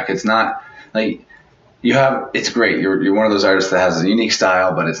track to track. It's not it's great. You're one of those artists that has a unique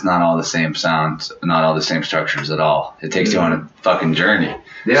style, but it's not all the same sounds, not all the same structures at all. It takes you on a fucking journey.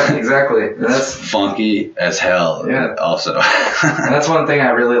 Yeah, exactly. That's funky as hell. Yeah. Also. And that's one thing I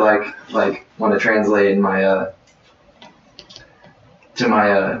really want to translate in my to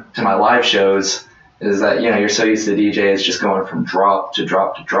my live shows, is that you're so used to DJs just going from drop to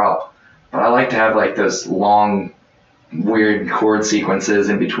drop to drop, but I like to have those long weird chord sequences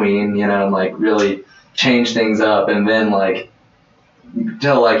in between, and like really change things up, and then like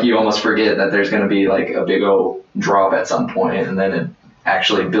till like you almost forget that there's going to be like a big old drop at some point, and then it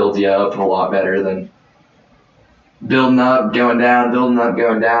actually builds you up a lot better than building up, going down, building up,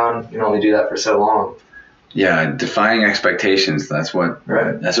 going down. You can only do that for so long. Yeah, defying expectations. That's what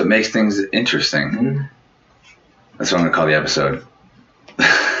makes things interesting. Mm-hmm. That's what I'm going to call the episode.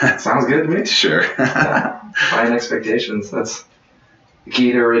 Sounds good to me. Sure. Yeah. Defying expectations. That's the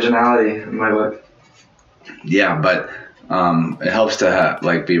key to originality in my book. Yeah, but it helps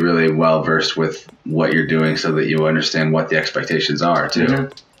to be really well versed with what you're doing so that you understand what the expectations are too.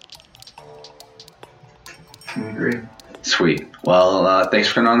 Mm-hmm. I agree. Sweet. Well, thanks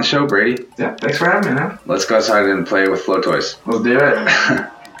for coming on the show, Brady. Yeah, thanks for having me, man. Let's go outside and play with Flow Toys. We'll do it.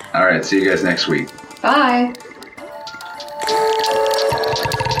 All right, see you guys next week. Bye.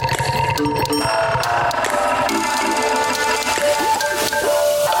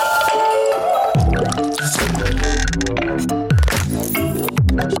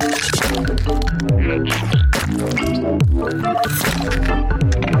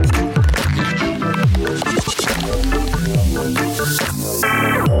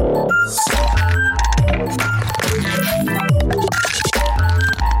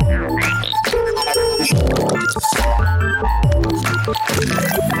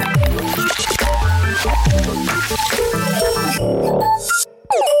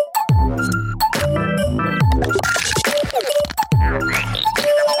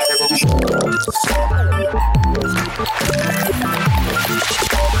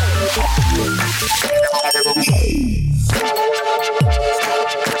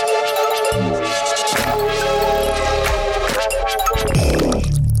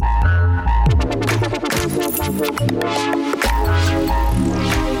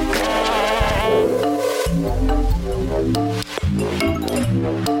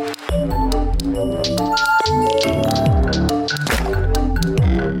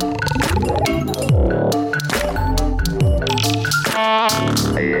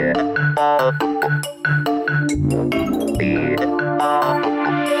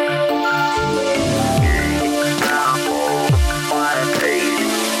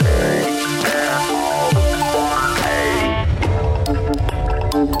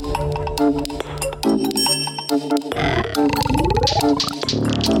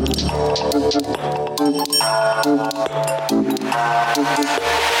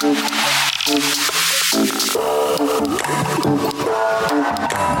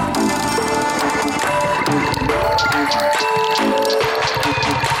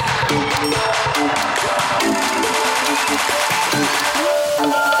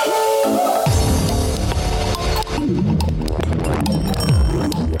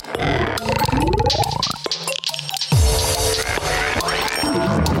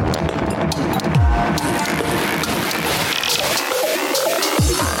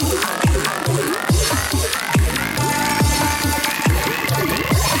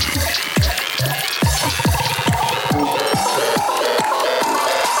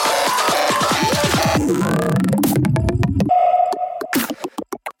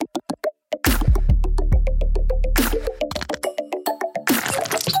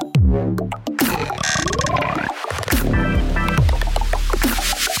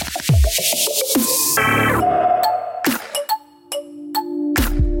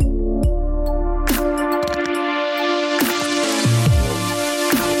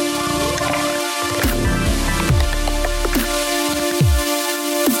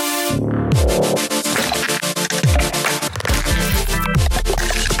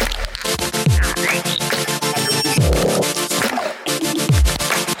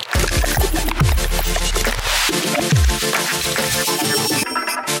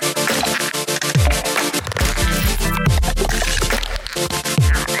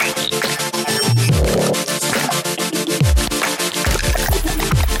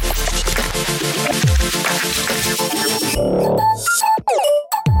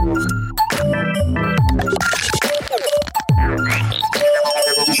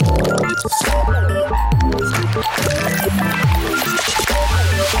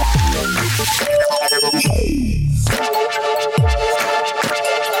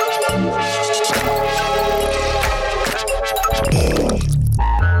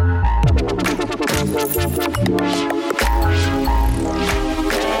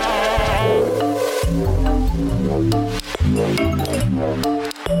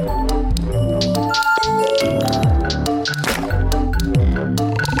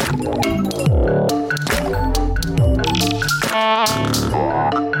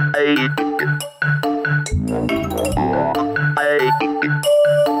 Hey.